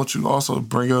off. I want you to also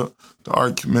bring up the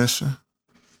Art Commission.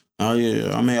 Oh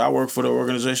yeah, I mean I work for the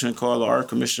organization called the Art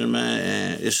Commission,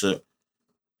 man, and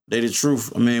they the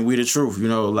truth. I mean we the truth. You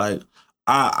know, like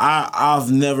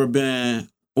I've never been.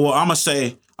 Well, I'm gonna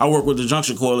say I work with the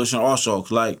Junction Coalition also.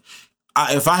 Like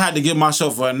if I had to give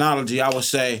myself an analogy, I would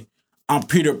say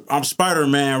I'm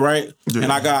Spider-Man, right? Yeah.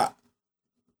 And I got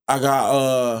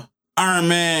Iron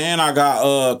Man and I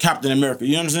got Captain America.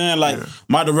 You know what I'm saying? Like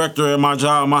my director at my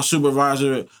job, my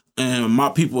supervisor, and my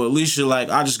people, Alicia, like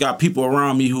I just got people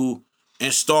around me who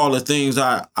install the things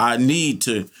I need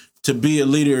to be a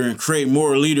leader and create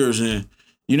more leaders. And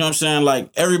you know what I'm saying? Like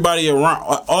everybody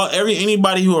around,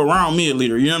 anybody who around me a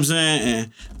leader, you know what I'm saying?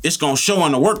 And it's gonna show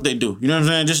in the work they do. You know what I'm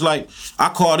saying? Just like I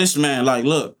call this man, like,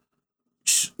 look,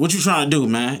 what you trying to do,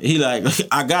 man? He like,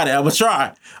 I got it. I would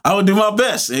try. I would do my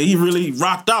best. And he really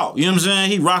rocked out. You know what I'm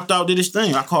saying? He rocked out, did his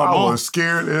thing. I was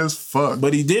scared as fuck.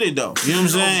 But he did it, though. You know what I'm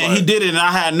saying? He did it, and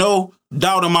I had no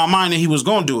doubt in my mind that he was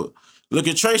going to do it. Look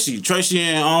at Tracy. Tracy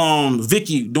and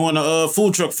Vicky doing the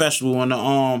food truck festival and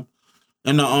the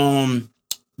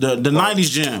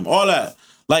 90s jam. All that.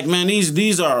 Like, man,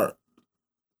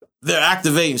 they're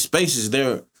activating spaces.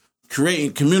 They're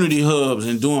creating community hubs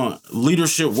and doing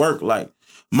leadership work. Like,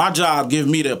 my job give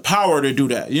me the power to do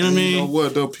that. You know what I mean? You know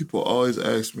what, though? People always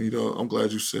ask me, though. I'm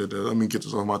glad you said that. Let me get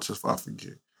this on my chest before I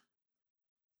forget.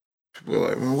 People are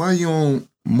like, man, why you don't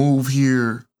move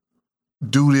here,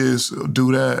 do this,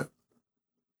 do that?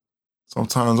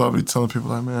 Sometimes I'll be telling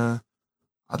people, like, man,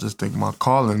 I just think my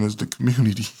calling is the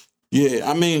community. Yeah,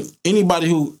 I mean, anybody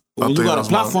who, when you got a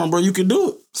platform, bro, you can do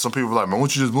it. Some people are like, man, why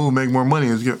don't you just move, make more money?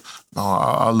 No,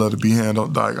 I love to be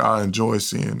handled. Like, I enjoy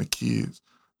seeing the kids,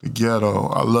 the ghetto.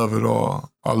 I love it all.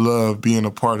 I love being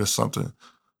a part of something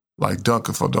like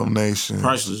dunking for donations.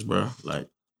 Priceless, bro. Like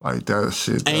that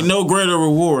shit. Ain't no greater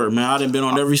reward, man. I done been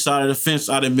on every side of the fence.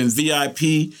 I done been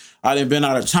VIP. I done been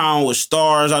out of town with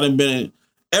stars. I done been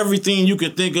everything you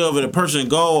could think of at a person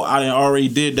goal, I done already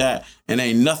did that. And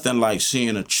ain't nothing like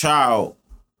seeing a child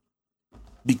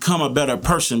become a better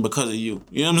person because of you.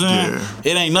 You know what I'm saying?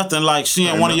 Yeah. It ain't nothing like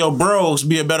seeing one of your bros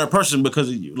be a better person because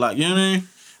of you. Like, you know what I mean?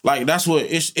 Like, that's what,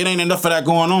 it ain't enough of that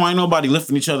going on. Ain't nobody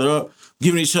lifting each other up,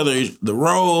 giving each other the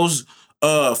roles,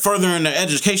 furthering the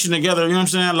education together. You know what I'm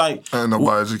saying? Like, ain't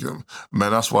nobody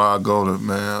man, that's why I go to,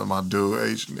 man, my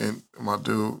dude, my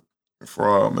dude,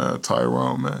 Fraud, man,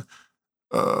 Tyrone, man,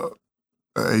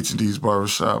 H&D's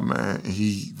barbershop, man.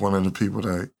 He one of the people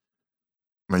that,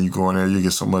 man, you go in there, you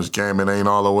get so much game. It ain't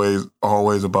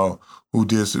always about who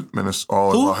did it, man. It's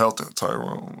all about health and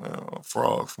Tyrone, man.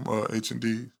 Frog from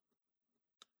H&D.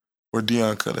 Where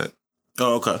Dion cut at.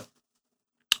 Oh, okay.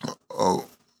 Oh,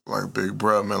 like big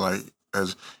bruh, man. Like,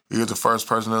 as he was the first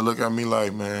person to look at me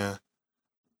like, man,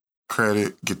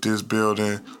 credit, get this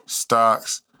building,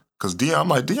 stocks. Cause Dion, I'm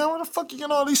like, Dion, where the fuck you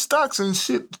getting all these stocks and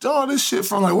shit, all this shit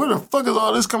from? Like, where the fuck is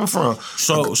all this coming from?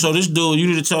 So this dude, you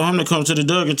need to tell him to come to the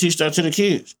Doug and teach that to the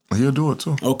kids. He'll do it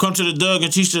too. Or come to the Doug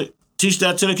and teach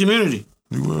that to the community.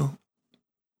 He will.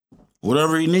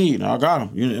 Whatever he need, I got him.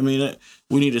 You know what I mean?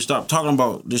 We need to stop talking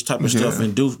about this type of stuff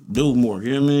and do more.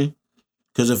 You know what I mean?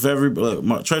 Because if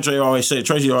Tracy always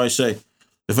say,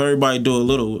 if everybody do a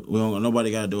little,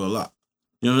 nobody got to do a lot.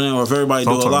 You know what I mean? Or if everybody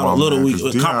do a lot of little, we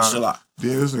accomplish a lot.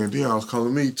 Yeah, this nigga Dion was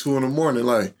calling me 2 a.m,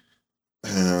 like,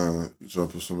 man, you trying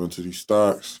to put something into these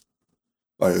stocks.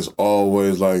 Like, it's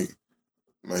always like,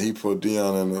 man, he put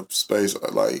Dion in a space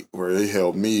like where he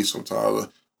helped me sometimes.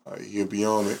 Like, he'll be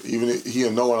on it. Even if he'll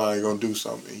know when I ain't gonna do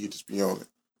something, he'll just be on it.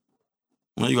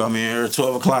 Well, you got me in here at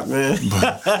 12 o'clock, man.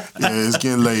 Yeah, it's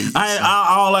getting late.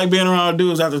 I don't like being around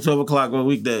dudes after 12 o'clock on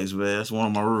weekdays, man. That's one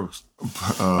of my rules.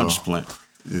 I'm just playing.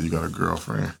 Yeah, you got a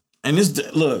girlfriend. And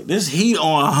this heat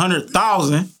on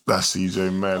 100,000. That's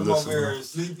CJ, man. I'm listen, over here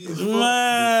sleepy as fuck.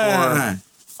 Man.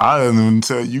 I didn't even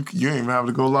tell you. You ain't even have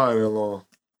to go lie that long.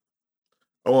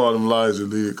 I want them lies to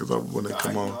leave because when they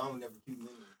come on.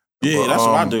 Yeah, that's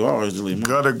what I do. I always delete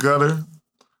them. Gutter.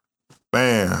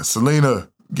 Man, Selena,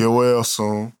 get well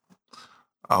soon.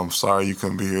 I'm sorry you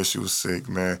couldn't be here. She was sick,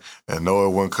 man. And no, it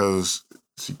wasn't because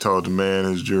she told the man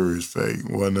his jewelry is fake.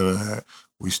 Wasn't none of that.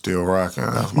 We still rocking.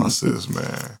 That's my sis,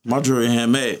 man. My jewelry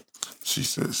handmade. She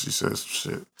said some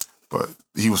shit. But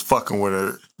he was fucking with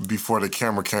her before the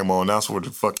camera came on. That's where the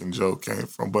fucking joke came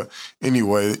from. But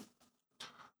anyway,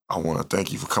 I want to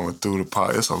thank you for coming through the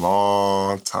pod. It's a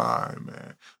long time,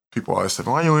 man. People always say,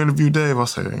 why you don't interview Dave? I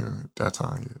say, ain't that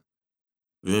time yet.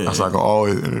 Yeah. That's like I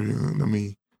always interview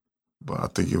me. But I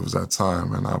think it was that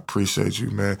time, and I appreciate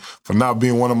you, man, for not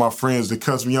being one of my friends that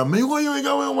cuss me out. Man, why you ain't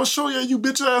got me on my show yet, you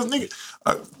bitch-ass nigga?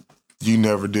 You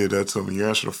never did that to me. You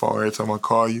answer the phone every time I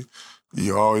call you.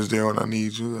 You're always there when I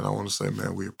need you. And I want to say,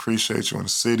 man, we appreciate you in the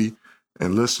city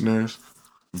and listeners,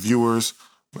 viewers.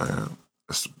 Man,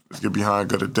 let's get behind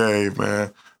Gutta Dave,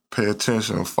 man. Pay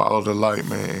attention, follow the light,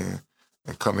 man,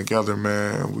 and come together,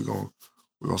 man. We're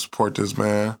gonna support this,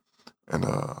 man. And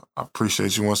I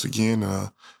appreciate you once again.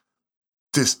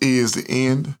 This is the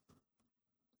end.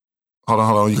 Hold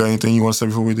on. You got anything you want to say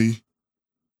before we leave?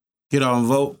 Get out and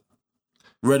vote.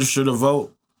 Register to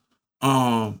vote.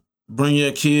 Bring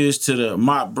your kids to the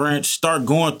Mott branch. Start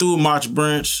going through Mott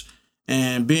branch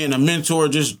and being a mentor.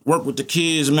 Just work with the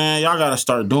kids, man. Y'all got to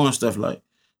start doing stuff like,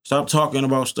 stop talking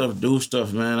about stuff, do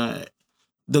stuff, man.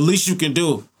 The least you can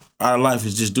do out of life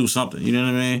is just do something. You know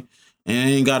what I mean? And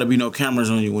it ain't got to be no cameras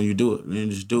on you when you do it.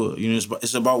 Man, just do it. You know,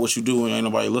 it's about what you do when ain't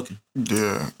nobody looking.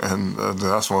 Yeah, and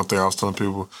that's one thing I was telling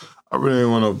people. I really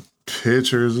didn't want no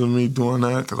pictures of me doing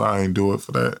that because I ain't do it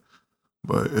for that.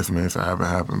 But if it haven't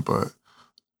happened, but,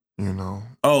 you know.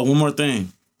 Oh, one more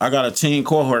thing. I got a teen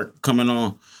cohort coming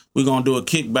on. We're going to do a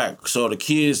kickback. So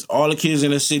all the kids in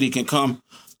the city can come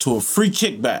to a free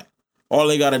kickback. All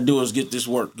they got to do is get this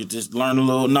work, learn a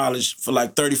little knowledge for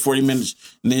like 30, 40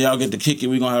 minutes, and then y'all get to kick it.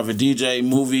 We're going to have a DJ,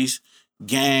 movies,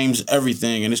 games,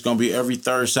 everything, and it's going to be every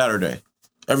third Saturday.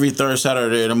 Every third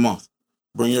Saturday of the month.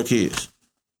 Bring your kids.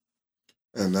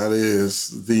 And that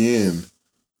is the end.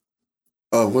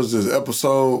 What's this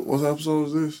episode? What episode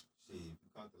is this? See, if you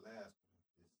count the last one,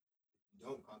 if you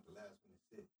don't count the last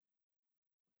one,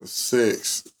 it's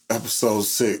 6. Episode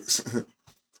 6.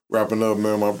 Wrapping up,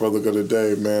 man, my brother Gutta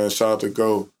Dave, man. Shout out to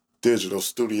Go Digital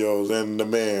Studios and the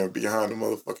man behind the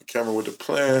motherfucking camera with the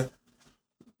plan.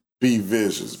 B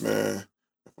Visions, man.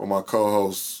 For my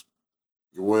co-host,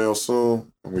 get well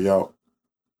soon, and we out.